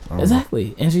too.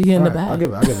 Exactly, and she get in the back. I'll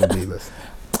give her D-list.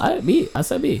 I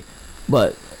said B,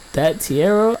 but that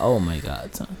Tierra, oh my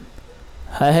god, son.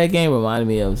 Her head game reminded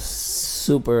me of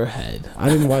Superhead. I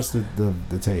didn't watch the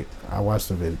tape. I watched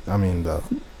the video. I mean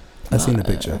I seen the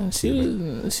picture.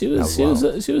 She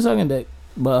was sucking dick,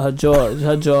 but her jaw locked.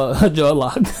 Her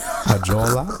jaw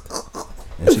locked?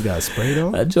 And she got sprayed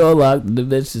on? Her jaw locked. The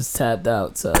bitch just tapped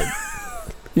out. So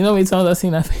you know how many times I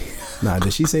seen that face? Nah,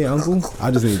 did she say uncle? I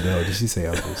just need to know. Did she say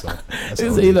uncle? So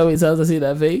you know how many times I see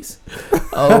that face?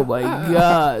 Oh my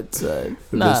god, son.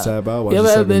 Nah. Tap out You ever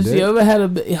had a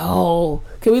bitch? Yo,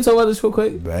 can we talk about this real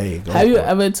quick? Hey, have you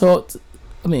ever talked?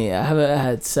 I mean, I haven't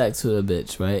had sex with a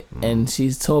bitch, right? And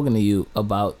she's talking to you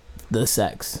about the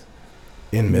sex.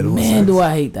 In the middle of sex? sex? Do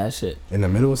I hate that shit. In the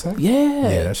middle of sex? Yeah.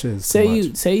 Yeah, that shit is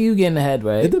say you getting the head,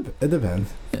 right? It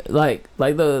depends. Like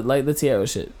the Tierra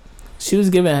shit. She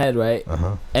was giving head, right?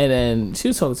 Uh-huh. And then she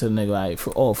was talking to the nigga like for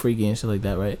all freaky and shit like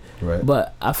that, right? Right.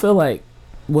 But I feel like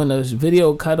when the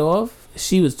video cut off,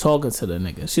 she was talking to the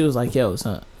nigga. She was like, "Yo,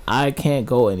 son, I can't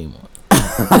go anymore." You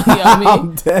know what I mean?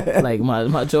 I'm dead. Like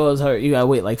my jaws hurt. You gotta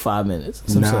wait like 5 minutes.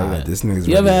 Some shit like that. This nigga's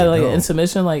you ever had like an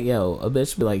intermission? Like, yo, a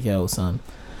bitch be like, "Yo, son."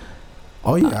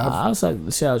 Oh yeah. I'll suck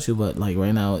the shit out you, but like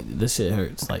right now, this shit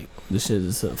hurts. Like this shit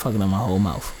is fucking up my whole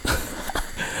mouth.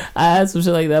 I had some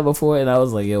shit like that before, and I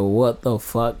was like, "Yo, what the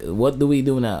fuck? What do we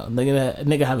do now?"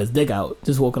 Nigga have his dick out,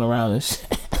 just walking around and shit.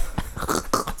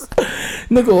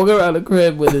 Nigga walking around the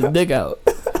crib with his dick out.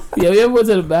 Yo, you ever went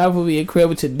to the bathroom in your crib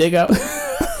with your dick out?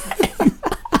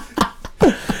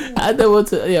 I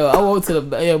walked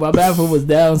to my bathroom was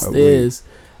downstairs.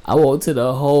 I walked to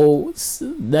the whole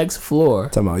next floor.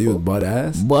 Talking about you was butt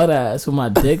ass? Butt ass with my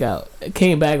dick out.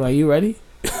 Came back like, you ready?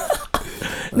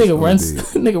 Nigga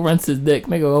runs his dick.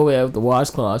 Nigga over there with the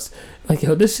washcloths. Like,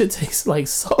 yo, this shit tastes like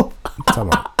soap. Talking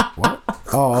about what?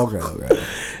 Oh, okay.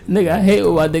 Nigga, I hate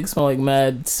when my dick smell like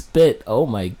mad spit. Oh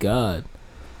my god.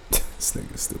 This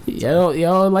nigga stupid. Y'all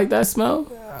don't like that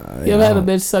smell? You ever had a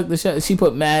bitch suck the shit? She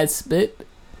put mad spit.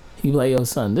 You be like, yo,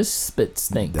 son, this spit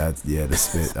stink. That's the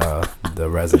spit, the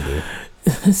residue.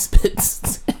 Spit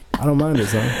stink. I don't mind it,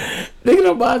 son. Nigga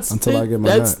don't mind spit. Until I get my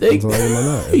that nut. Stink. Until I get my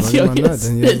nut. If I get my nut,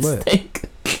 then you're lit. Stink.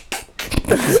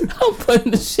 I'm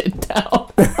putting the shit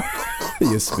down.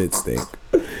 Your spit stink.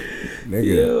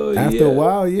 Nigga. After a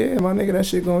while, yeah, my nigga, that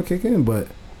shit gonna kick in, but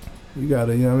you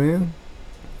gotta, you know what I mean?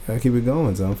 Gotta keep it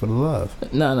going, son, for the love.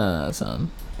 No,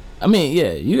 son. I mean,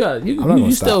 yeah, you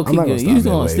still keep getting, you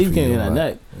still gonna sleep getting in that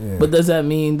neck. Yeah. But does that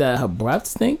mean that her breath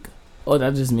stink? Or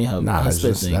that just mean her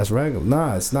spit stink? That's regular.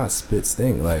 Nah, it's not spit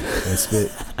stink. Like,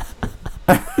 spit.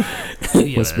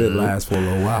 But spit lasts for a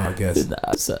little while, I guess.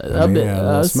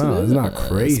 Smell. It's not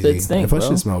crazy. Spit stink, if her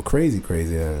shit smell crazy,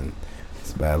 then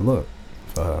it's a bad look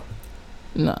for her.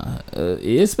 Nah,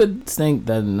 it spit stink.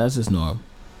 Then that's just normal.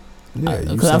 Yeah,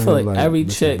 because I feel like every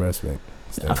chick. I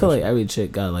feel like every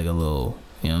chick got like a little.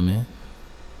 You know what I mean?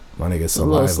 My nigga A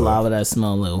saliva. little saliva that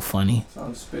smell a little funny.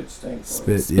 Spit,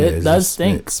 Spit yeah, does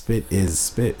stink. Spit is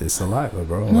spit. It's saliva,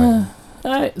 bro. All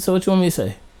right. So what you want me to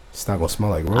say? It's not gonna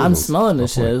smell like roses. I'm smelling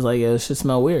this shit. It's like, yo, it should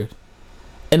smell weird.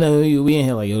 And then we in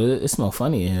here like, yo, it smell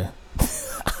funny in here. It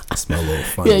smell a little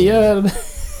funny. Yeah, you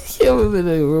ever been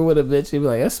in a room with a bitch? You be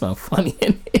like, that smell funny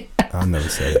in here. I never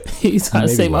said it. You trying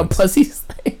to say my pussy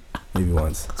stink? Maybe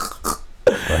once.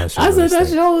 I said that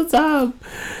shit all the time.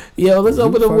 Yo, let's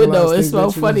open the window. It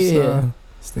smells funny in here.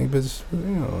 Stink bitches.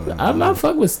 I'm not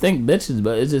fucking with stink bitches,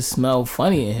 but it just smells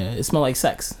funny in here. It smell like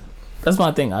sex. That's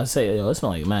my thing. I say, yo, it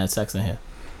smell like mad sex in here.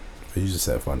 You just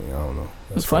said funny. I don't know.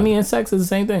 That's funny and sex is the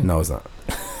same thing. No, it's not.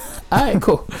 Alright,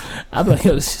 cool. I'm like,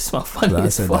 yo, this shit smell funny. I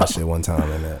said that shit one time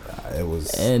and it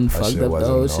was and fucked up the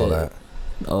whole shit. That.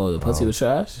 Oh, the pussy was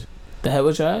trash. The head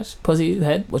was trash. Pussy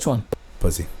head. Which one?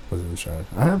 Pussy was trash.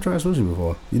 I have trash pussy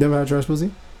before. You never had trash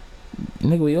pussy?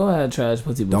 Nigga, we all had trash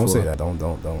pussy before. Don't say that. Don't.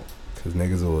 Because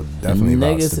niggas will definitely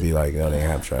vouch to be like, no, they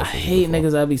have trash pussy. I hate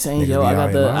niggas that be saying, yo,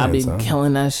 I be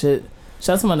killing that shit.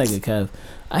 Shout out to my nigga Kev.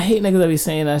 I hate niggas that be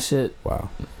saying that shit. Wow.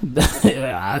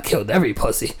 I killed every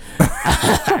pussy.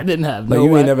 I didn't have no. Like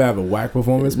you ain't never have a whack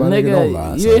performance, my nigga. Don't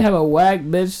lie. You ain't have a whack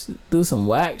bitch do some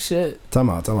whack shit. Time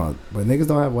out. But niggas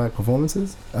don't have whack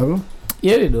performances ever.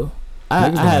 Yeah, they do. I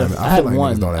had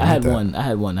one. I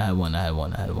had one.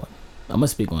 I'm gonna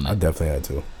speak on that. I definitely had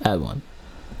two. I had one.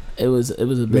 It was a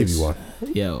bitch. Maybe one.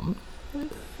 Yo,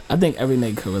 I think every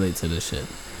nigga could relate to this shit.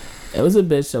 It was a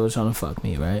bitch that was trying to fuck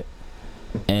me, right?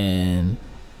 And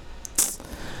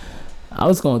I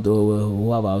was going through it with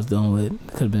whoever I was dealing with.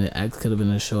 Could have been an ex, could have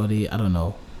been a shorty. I don't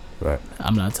know. Right.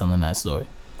 I'm not telling that story.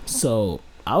 So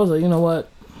I was like, you know what?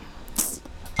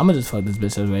 I'm gonna just fuck this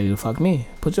bitch that's ready to fuck me.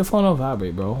 Put your phone on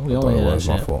vibrate, bro. We don't want to hear that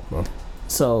shit. My fault, bro.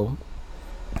 So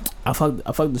I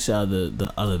fucked the shit out of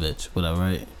the other bitch, whatever,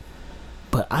 right?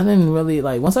 But I didn't really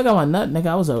like. Once I got my nut, nigga,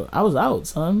 I was out,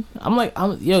 son. I'm like,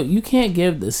 yo, you can't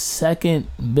give the second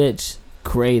bitch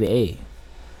grade A.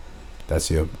 That's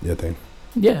your thing.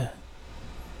 Yeah.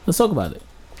 Let's talk about it.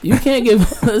 You can't give.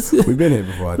 We've been here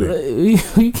before, I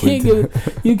think. You can't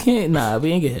give. You can't. Nah,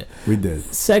 we ain't get hit. We did.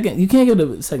 Second, you can't give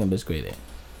the second bitch grade A.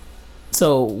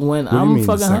 So when what I'm do you mean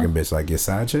fucking the second bitch, like your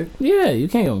side chick? Yeah, you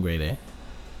can't give them grade A.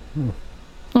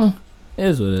 It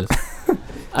is what it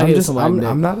is.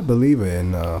 I'm not a believer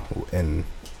in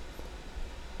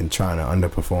trying to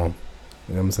underperform.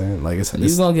 You know what I'm saying? Like it's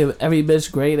you gonna give every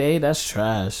bitch grade A? That's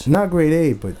trash. Not grade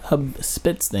A, but her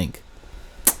spit stink.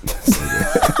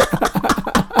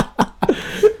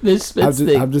 Bitch spit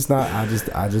stink.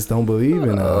 I just don't believe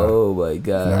in. Oh my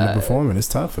god! Underperforming. It's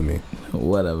tough for me.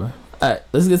 Whatever. All right,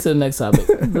 let's get to the next topic.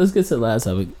 Let's get to the last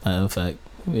topic. In fact,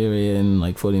 we're in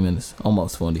like 40 minutes,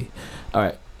 almost 40. All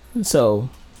right, so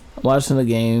watching the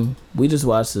game. We just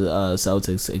watched the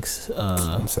Celtics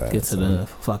get to the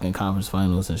fucking conference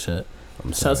finals and shit.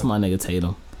 Shout out to my nigga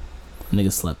Tatum.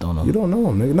 Nigga slept on him. You don't know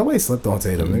him, nigga. Nobody slept on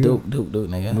Tatum, nigga. Duke,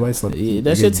 nigga. Nobody slept.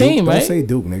 That's your team, right? Don't say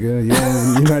Duke, nigga.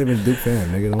 You're not even a Duke fan,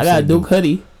 nigga. I got a Duke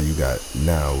hoodie. You got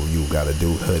a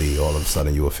Duke hoodie. All of a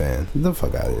sudden, you a fan. Get the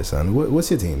fuck out of here, son.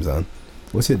 What's your team, son?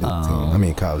 What's your Duke team? I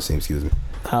mean, college team. Excuse me.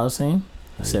 College team?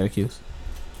 Syracuse.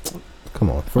 Come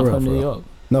on, for real. New York.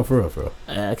 No, for real.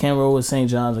 I can't roll with St.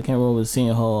 John's. I can't roll with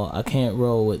Seton Hall. I can't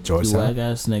roll with Georgetown. Whack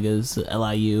ass niggas.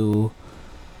 LIU.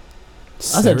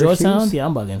 Syracuse? I said Georgetown. Yeah,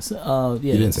 I'm bugging.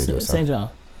 Yeah, you didn't say Georgetown. St. John.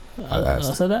 I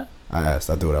said that. I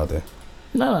asked. I threw it out there.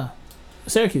 No.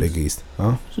 Syracuse. Big East,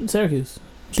 huh? Syracuse.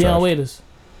 Dion Waiters.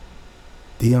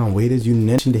 Dion Waiters. You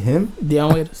mentioned him.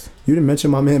 Dion Waiters. You didn't mention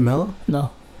my man Melo.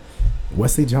 No.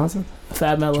 Wesley Johnson.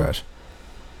 Fab Melo. Trash.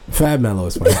 Fab Melo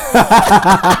is funny.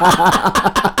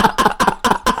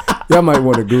 Y'all might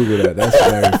want to Google that. That's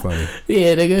very funny.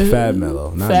 Yeah, nigga. Fab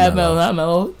Melo. Fab Melo, not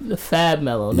Melo. The Fab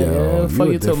Melo, nigga. Yo, fuck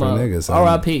you talking about? Nigga,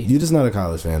 R.I.P. You just not a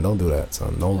college fan. Don't do that,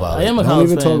 son. Don't violate. I am a college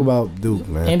fan. Don't even talk about Duke,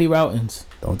 man. Andy Routins.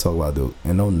 Don't talk about Duke.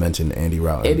 And don't mention Andy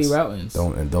Routins. Andy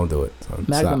Routins. Don't do it, son.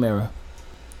 McNamara.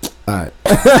 Alright.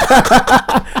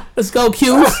 Let's go,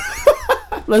 Q's.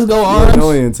 Let's go, Orange.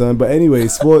 Annoying, son. But anyway,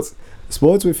 sports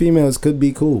with females could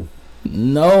be cool.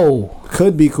 No.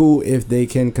 Could be cool if they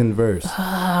can converse.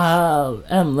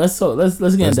 Let's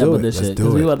get in depth with this shit.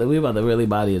 Because we about to really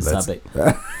body this topic.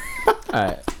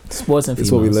 Alright. Sports and females.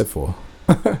 That's what we live for.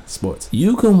 Sports.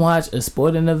 You can watch a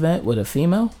sporting event with a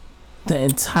female? The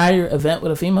entire event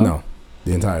with a female? No.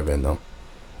 The entire event, no.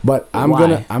 But I'm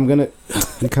gonna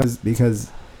because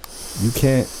you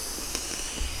can't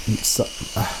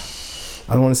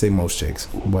I don't want to say most chicks,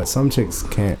 but some chicks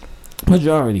can't.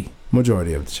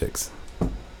 Majority of the chicks,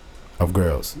 of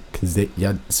girls, because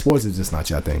sports is just not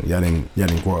your thing. Y'all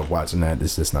didn't grow up watching that.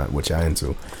 It's just not what y'all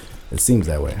into. It seems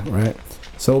that way, right?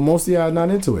 So most of y'all are not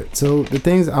into it. So the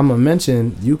things I'm gonna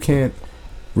mention, you can't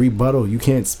rebuttal, you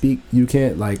can't speak, you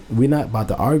can't like. We're not about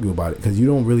to argue about it because you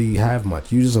don't really have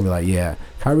much. You just gonna be like, yeah,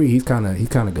 Kyrie, he's kind of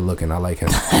good looking. I like him.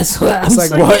 That's what I'm like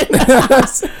saying.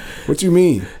 What? What you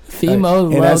mean?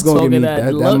 Females and that's gonna get me.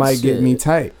 that might shit. get me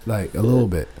tight, like a little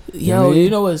bit. Yo,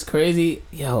 you know what's crazy?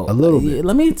 Yo, a little bit.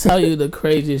 Let me tell you the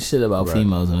craziest shit about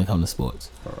females when it comes to sports.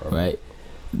 Right?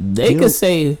 They could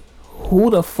say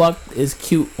who the fuck is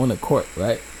cute on the court,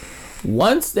 right?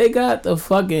 Once they got the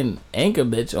fucking anchor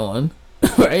bitch on,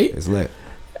 right? It's lit.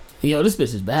 Yo, this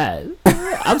bitch is bad.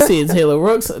 I'm seeing Taylor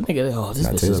Rooks. Nigga, oh, this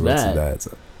bitch is bad.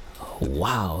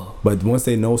 Wow. But once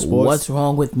they know sports, what's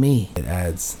wrong with me? It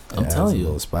adds. I'm telling you, a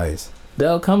little spice.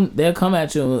 They'll come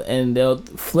at you and they'll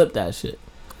flip that shit.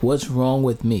 What's wrong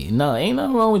with me? No, ain't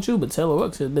nothing wrong with you, but Taylor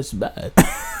Rooks, this bitch is bad.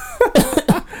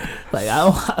 Like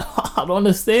I don't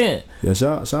understand. Yeah,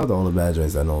 shout out to all the bad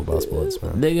joints that know about sports,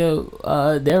 man.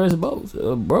 Nigga, Darius broke.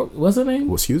 What's her name?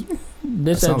 Well, excuse me.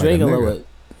 Bitch that Drake a little bit.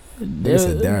 They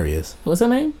said Darius. What's her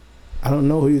name? I don't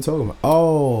know who you talking about.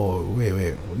 Oh, wait.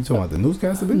 What you talking about? The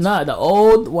newscaster bitch? Nah, the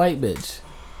old white bitch.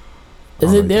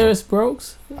 Is it Darius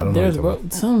Brooks? I don't know. Darius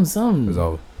Brooks. Some. It's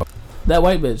over. That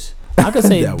white bitch. I could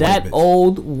say that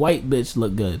old white bitch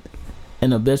look good.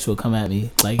 And a bitch will come at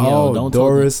me like, yo, don't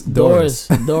Doris. Doris.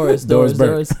 I'm like,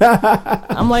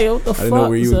 what the fuck? I didn't know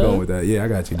where you were going with that. Yeah, I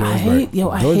got you. I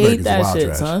hate that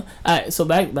shit, son. All right, so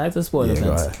back to sport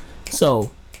events. So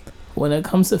when it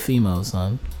comes to females,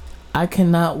 son, I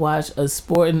cannot watch a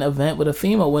sporting event with a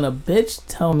female. When a bitch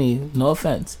tell me, no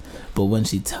offense, but when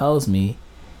she tells me,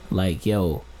 like,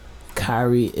 yo,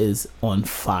 Kyrie is on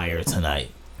fire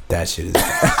tonight. That shit is.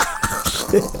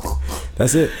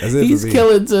 That's it. He's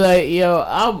killing tonight, yo.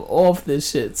 I'm off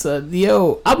this shit, son.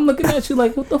 Yo, I'm looking at you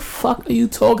like, what the fuck are you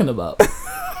talking about?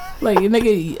 Like,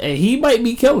 nigga, he might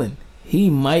be killing. See,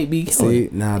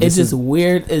 it's just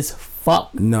weird as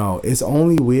fuck. No, it's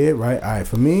only weird, right? All right,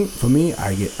 for me,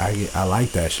 I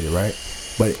like that shit, right?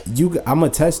 But I'm gonna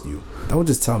test you. Don't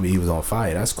just tell me he was on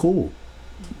fire. That's cool.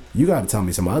 You gotta tell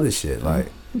me some other shit, like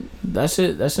that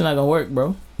shit not gonna work,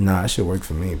 bro. Nah, that shit work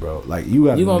for me, bro. Like you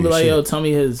gonna be like, shit. Yo, tell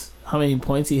me how many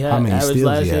points he had, how many average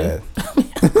last year.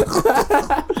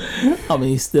 How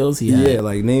many steals he had? Yeah,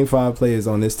 like name 5 players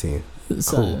on this team.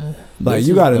 Cool. Like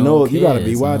you gotta know, you gotta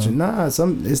be watching. Nah, it's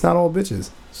not all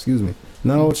bitches. Excuse me.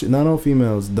 Not all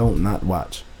females don't not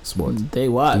watch sports. They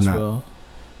watch, bro.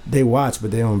 They watch,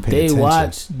 but they don't pay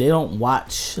attention. They don't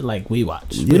watch like we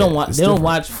watch. We don't watch. They don't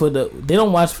watch for the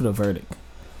verdict.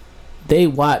 They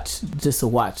watch just to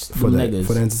watch the niggas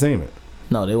for the entertainment.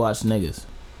 No, they watch niggas.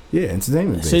 Yeah,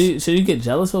 entertainment. Should you get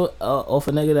jealous off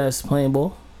a nigga that's playing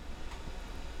ball?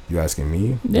 You asking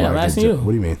me? Yeah, I'm asking you.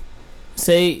 What do you mean?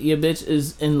 Say your bitch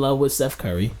is in love with Steph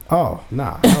Curry. Oh,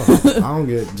 nah. I don't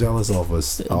get jealous off of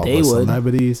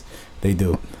celebrities. They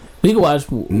do. We can watch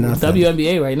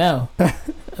WNBA right now.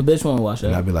 A bitch won't watch that.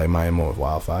 And I'd be like Maya Moore with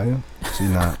Wildfire. She's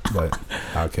not, but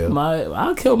I'll kill.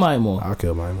 I'll kill Maya Moore.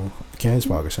 Candace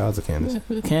Parker. Shout out to Candace.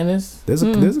 Candace. There's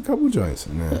a couple joints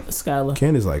in there. Skylar.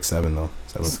 Candace like 7 though.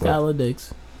 7 Skylar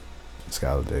Diggs.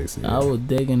 Yeah. I will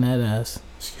dig in that ass.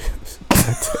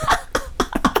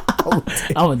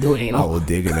 I would do anal. I will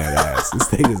dig in that ass. This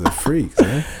thing is a freak,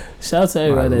 man. Shout out to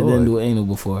everybody that didn't do anal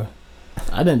before.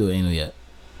 I didn't do anal yet.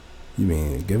 You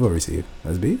mean give or receive?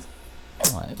 That's beef?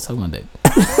 Alright, suck my dick.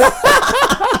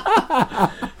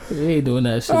 We ain't doing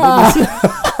that shit.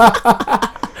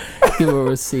 Give or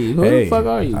receive. Who the fuck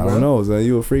are you, bro? I don't know. So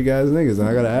you a freak ass niggas, and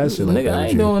I gotta ask you like nigga, that. I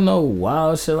ain't doing no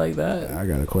wild shit like that. I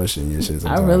gotta question your shit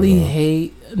sometimes. I really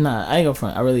hate. Nah, I ain't gonna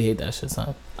front. I really hate that shit,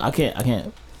 son. I can't. I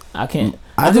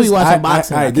just be watching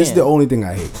boxing. Alright, this is the only thing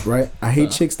I hate, right? I hate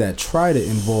chicks that try to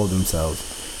involve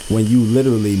themselves when you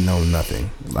literally know nothing.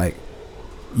 Like,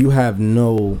 you have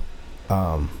no,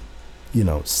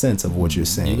 sense of what you're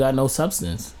saying. You got no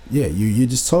substance. Yeah, you're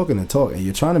just talking and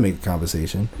you're trying to make a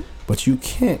conversation, but you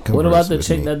can't converse. What about the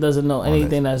chick that doesn't know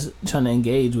anything that's trying to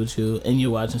engage with you and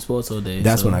you're watching sports all day?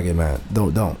 That's when I get mad.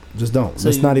 Don't. Just don't. So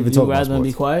let's not even talk about sports. Rather than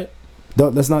be quiet?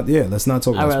 Let's not talk about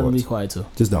sports. I'd rather be quiet too.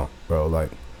 Just don't, bro. Like,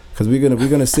 because we're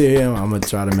gonna sit here and I'm gonna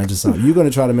try to mention something. You're gonna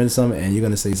try to mention something and you're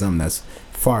gonna say something that's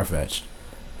far-fetched.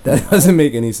 That doesn't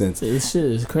make any sense. This shit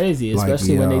is crazy,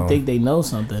 especially when they think they know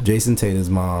something. Jason Tatum's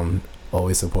mom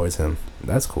always supports him.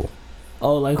 That's cool.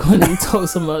 Oh, like when he talk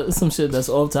some shit that's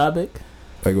off topic.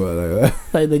 Like what? Like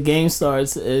Like the game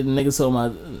starts and niggas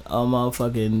talking about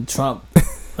fucking Trump.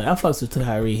 Like I fucks with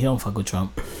Kyrie, he don't fuck with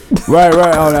Trump. Right.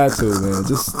 All that too, man.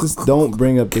 Just don't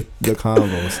bring up the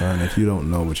convo, son. If you don't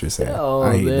know what you're saying,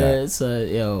 I hate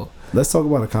that. Let's talk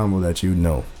about a combo that you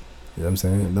know. You know what I'm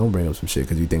saying? Don't bring up some shit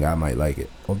because you think I might like it.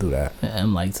 Don't do that.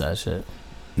 M likes that shit.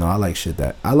 No, I like shit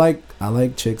that I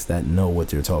like chicks that know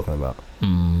what you're talking about.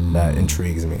 That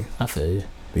intrigues me. I feel you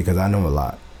because I know a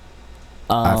lot.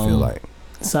 I feel like.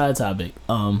 Side topic.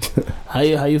 How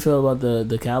you feel about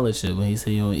the Khaled shit when he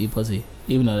said you don't eat pussy,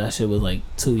 even though that shit was like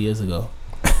 2 years ago.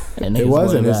 And it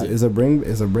wasn't. It's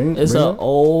an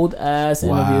old ass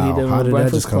interview he did with the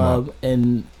Breakfast Club,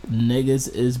 and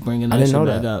niggas is bringing that shit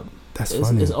back up. That's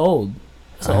funny. It's old.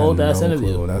 It's an old ass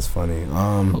interview. Clue. That's funny.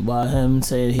 About him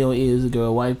saying he don't eat his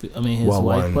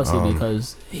wife pussy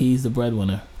because he's the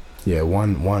breadwinner. Yeah,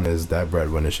 one is that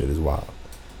breadwinner shit is wild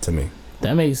to me.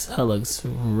 That makes her look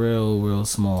real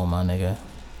small, my nigga.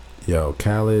 Yo,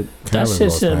 Khaled that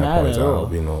shit shouldn't matter at all.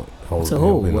 To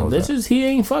who? Bitches, he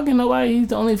ain't fucking nobody.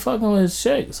 He's only fucking with his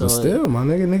chick. So but still, my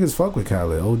niggas fuck with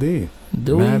Khaled. OD.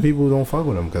 Mad people don't fuck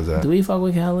with him because that. Do we fuck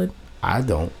with Khaled? I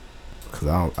don't. Cause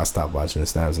I stopped watching the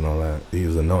snaps and all that. He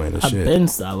was annoying as shit. I been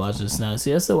stopped watching the snaps.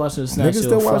 See, I still watching the snaps. Niggas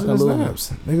still watching the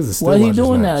snaps. Niggas are still. What he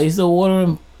doing now? He's still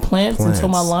watering plants until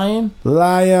my lion.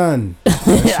 Lion.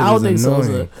 I don't think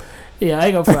so. Yeah, I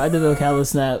ain't gonna front. I did a Khaled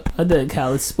snap. I did a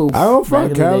Khaled spoof. I don't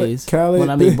front Khaled when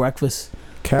I made breakfast.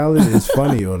 Khaled is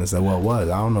funny on this. Well, it was.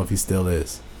 I don't know if he still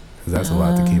is, because that's a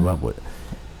lot to keep up with.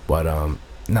 But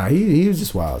nah, he was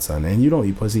just wild, son. And you don't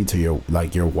eat pussy to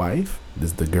your wife.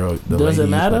 This the girl. Does it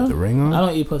matter? You put the ring on. I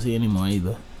don't eat pussy anymore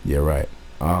either. Yeah, right.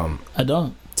 I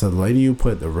don't. So the lady you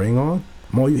put the ring on.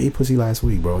 Mo, you ate pussy last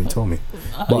week, bro. You told me.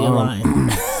 But, you're lying.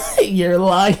 You're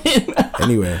lying.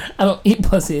 Anyway, I don't eat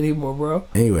pussy anymore, bro.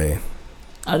 Anyway,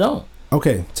 I don't.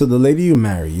 Okay, so the lady you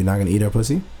marry, you're not gonna eat her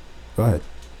pussy? Go ahead.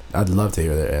 I'd love to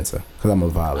hear that answer because I'm a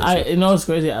violent. You know it's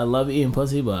crazy. I love eating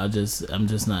pussy, but I'm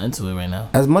just not into it right now.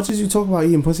 As much as you talk about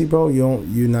eating pussy, bro,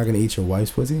 you're not gonna eat your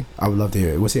wife's pussy. I would love to hear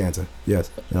it. What's your answer? Yes.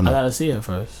 I gotta see her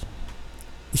first.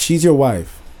 She's your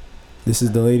wife. This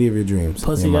is the lady of your dreams.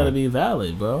 Pussy gotta be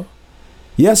valid, bro.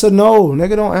 Yes or no,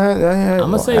 nigga. Don't ask.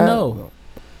 I'm gonna say no.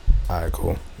 All right,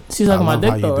 cool. She's sucking my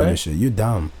dick though, right? You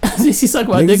dumb. She's sucking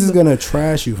my dick. Niggas is gonna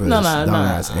trash you for this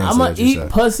dumbass answer. I'm gonna eat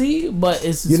pussy, but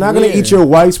you're not gonna eat your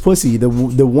wife's pussy. The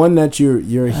one that you're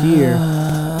here.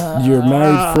 You're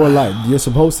married for life. You're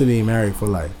supposed to be married for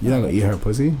life. You're not gonna eat her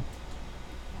pussy.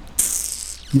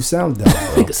 You sound dumb,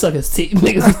 bro. Nigga suck his teeth.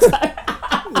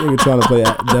 Nigga trying to play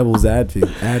devil's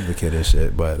advocate and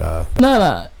shit, but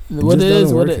nah. What it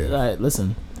is, right?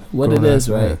 Listen. What it is,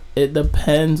 right? It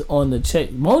depends on the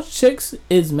chick. Most chicks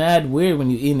is mad weird when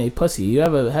you eating a pussy. You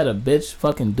ever had a bitch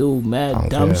fucking do mad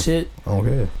dumb shit? I don't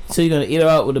care. So you're gonna eat her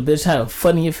out with a bitch had a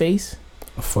foot in your face?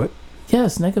 A foot?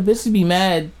 Yes, nigga. Bitches be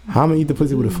mad. How am I gonna eat the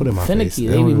pussy with a foot in my face? They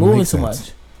be moving too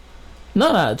much.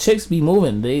 No, chicks be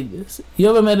moving. You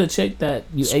ever met a chick that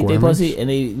you ate their pussy and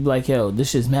they be like, yo,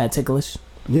 this shit's mad ticklish?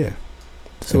 Yeah.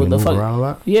 So what the fuck? Around a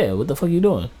lot? Yeah, what the fuck you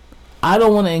doing? I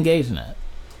don't want to engage in that.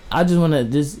 I just want to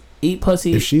just eat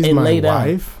pussy if she's and my lay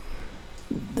wife,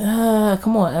 down.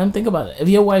 Come on, think about it. If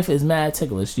your wife is mad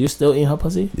ticklish, you're still eating her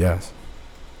pussy? Yes.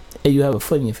 And you have a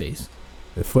foot in your face.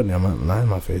 The foot not in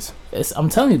my face. I'm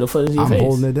telling you, the foot is in your face. I'm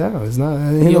holding it down. It's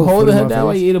not. You holding her down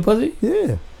while you eat a pussy?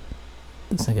 Yeah.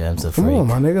 This nigga, I'm so Come on,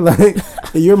 my nigga. Like,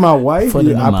 you're my wife.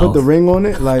 I put the ring on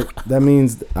it. Like, that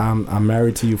means I'm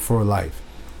married to you for life.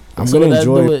 I'm so gonna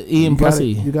enjoy eating pussy.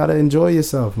 You gotta enjoy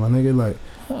yourself, my nigga. Like,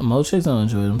 most chicks don't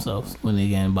enjoy themselves when they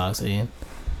get in box in.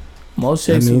 Most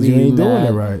chicks that means you ain't doing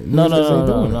it right.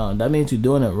 No. That means you're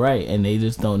doing it right, and they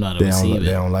just don't know how to receive it.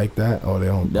 They don't like that, or they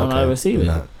don't know how to receive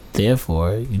it.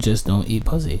 Therefore, you just don't eat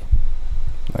pussy.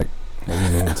 Like, what do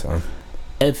you mean, son?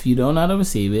 If you don't know how to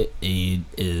receive it, it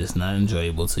is not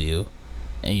enjoyable to you,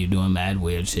 and you're doing mad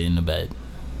weird shit in the bed,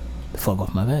 fuck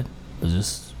off my bed. Let's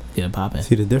just get it popping.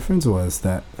 See, the difference was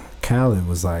that Khaled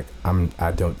was like,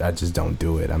 I just don't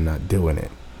do it. I'm not doing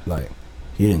it. Like,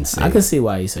 he didn't say. I can see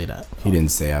why you say that. He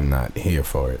didn't say I'm not here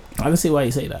for it. I can see why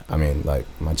you say that. I mean, like,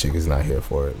 my chick is not here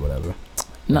for it. Whatever.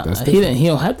 No, he didn't. He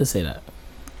don't have to say that.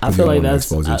 I feel like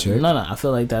that's I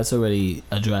feel like that's already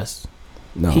addressed.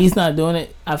 No, he's not doing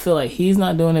it. I feel like he's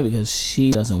not doing it because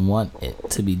she doesn't want it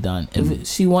to be done. If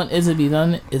she want it to be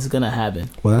done, it's gonna happen.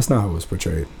 Well, that's not how it was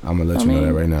portrayed. I'm gonna let you know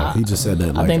that right now. He just said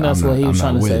that. Like, I think that's what he was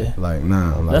trying to say. Like,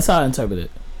 nah. Like, that's how I interpret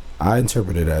it. I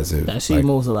interpret it as if that she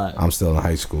moves a lot. I'm still in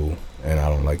high school and I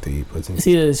don't like to eat pussy.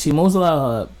 See, she moves a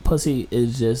lot. Her pussy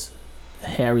is just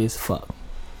hairy as fuck.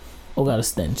 Oh, got a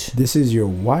stench. This is your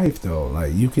wife though.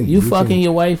 Like, you fucking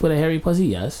your wife with a hairy pussy?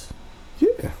 Yes.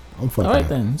 Yeah, I'm fucking. All right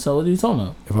then. So what are you talking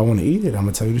about? If I want to eat it, I'm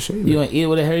gonna tell you to shave it. You gonna eat it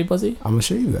with a hairy pussy? I'm gonna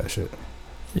shave that shit.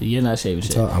 You're not shaving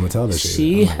shit. I'm gonna tell her to shave it.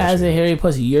 She has a hairy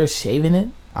pussy. You're shaving it?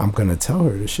 I'm gonna tell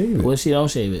her to shave it. What if she don't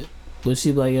shave it? What if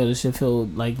she be like, yo, this shit feel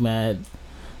like mad?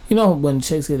 You know when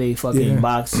chicks get a fucking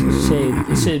box shaved,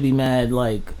 it should be mad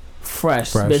like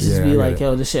fresh. Bitches be like,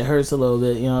 yo, this shit hurts a little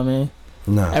bit. You know what I mean?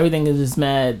 Nah. Everything is just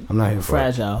mad. I'm not here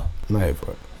fragile. For it. I'm not here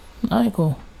for it. Alright,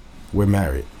 cool. We're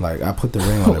married. Like, I put the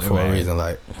ring on it for a reason.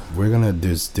 Like, we're gonna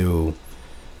just do.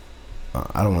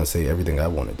 I don't want to say everything I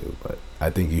want to do, but I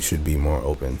think you should be more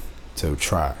open to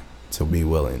try, to be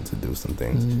willing to do some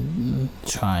things.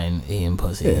 Trying eating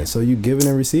pussy. Yeah. So you giving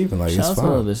and receiving, like, shout it's fine. fine.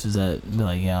 Shout out to bitches that be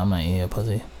like, yeah, I'm not eating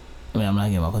pussy. I mean, I'm not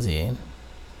getting my pussy eaten.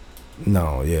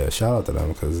 No, yeah. Shout out to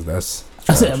them because that's.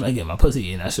 I said I'm not getting my pussy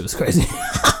eaten. That shit was crazy.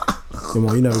 Come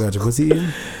on, you never got your pussy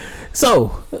eaten?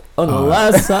 So, on the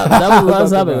last topic, that was the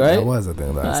last topic, right? That was, I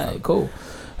think, last time. Alright, cool.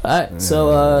 Alright,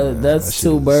 so that's that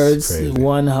 2 birds, crazy.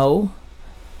 1 hoe.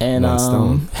 And, 1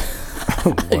 stone.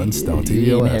 1 stone.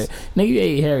 TBOS. Nigga, you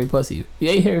ate hairy pussy. You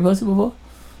ate hairy pussy before?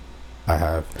 I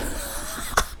have.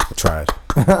 I tried.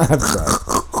 I've tried.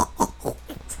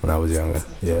 When I was younger.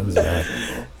 Yeah, it was bad.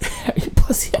 Hairy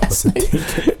pussy ass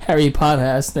nigga. Harry Potter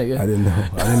ass nigga. I didn't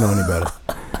know any better.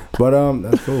 But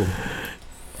that's cool.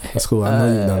 That's cool. I know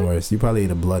you've done worse. You probably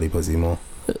ate a bloody pussy more.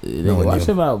 Watch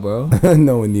him out, bro.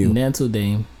 Knowing you. Dantle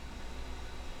Dame.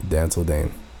 Dantle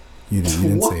Dame. You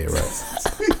didn't say it right.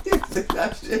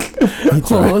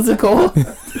 What's it called?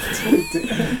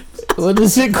 What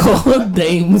is it called?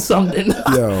 Dame something.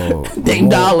 Yo. Dame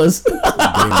Dollars. Dame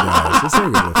Dollars. This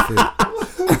nigga was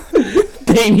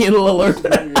fit. Damian Lillard.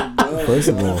 First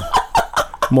of all,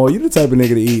 Mo, you the type of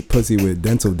nigga to eat pussy with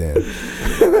Dental Dame.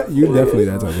 You definitely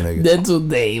that type of nigga. Dental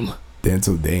Dame.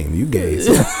 Dental Dame. You gays.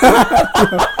 You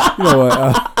know what?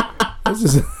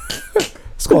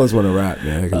 Let's call this one a rap,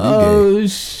 man. Oh,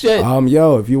 shit.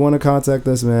 Yo, if you want to contact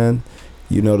us, man,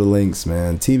 you know the links,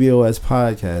 man. TBOS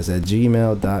Podcast at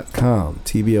gmail.com.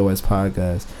 TBOS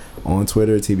Podcast on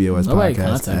Twitter. TBOS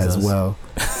Podcast as well.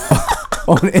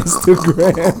 On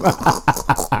Instagram.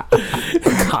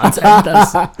 Contact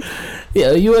us.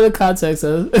 Yeah, you want to contact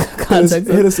us.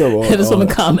 Hit us up. Hit us on the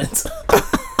comments.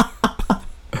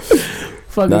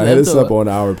 Hit us up on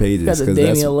our pages because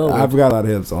I've got a lot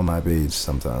of hips on my page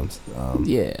sometimes.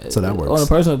 Yeah, so that works. On a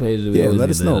personal page, let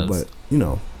us know. But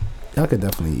y'all could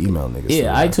definitely email niggas.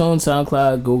 Yeah, iTunes,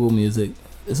 SoundCloud, Google Music.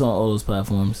 It's on all those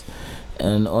platforms.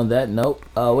 And on that note,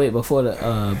 before the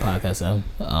podcast,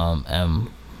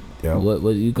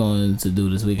 what you going to do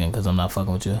this weekend? Because I'm not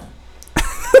fucking with you.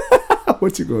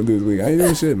 What you gonna do this week? I ain't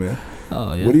doing shit, man.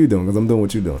 Oh yeah. What are you doing? Because I'm doing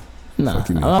what you doing. Nah,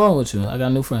 I'm not rolling with you. I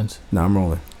got new friends. Nah, I'm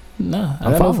rolling. Nah,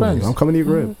 I got no friends. I'm coming to your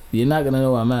crib. You're not gonna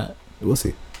know where I'm at. We'll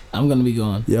see. I'm gonna be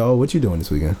gone. Yo, what you doing this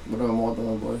weekend? Whatever more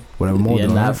doing, boy. Whatever more doing.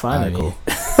 You're not finding me.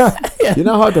 You're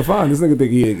not hard to find. This nigga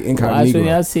think he incognito. Watch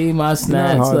me, I see my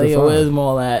snaps. Like, yo, where's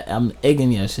more at? I'm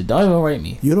egging your shit. Don't even rate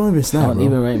me. You don't even snap, Don't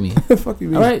even rate me. Fuck you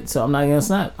mean? Alright, so I'm not gonna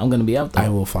snap. I'm gonna be out there. I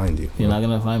will find you. You're not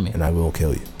gonna find me. And I will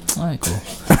kill you. Alright, cool.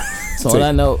 So on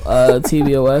that note,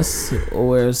 TBOS,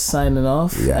 we're signing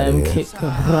off. And Kick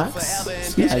Rocks.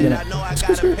 I know I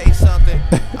gotta pay something.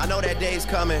 I know that day's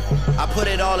coming. I put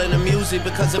it all in the music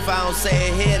because if I don't say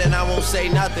it here, then I won't say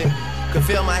nothing. Could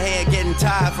feel my hand getting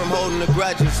tired from holding the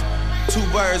grudges. 2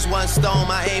 birds, 1 stone,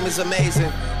 my aim is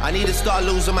amazing. I need to start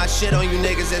losing my shit on you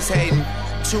niggas that's hating.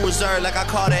 True reserve like I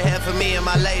called ahead for me and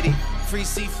my lady. Free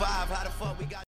C5, how the fuck we got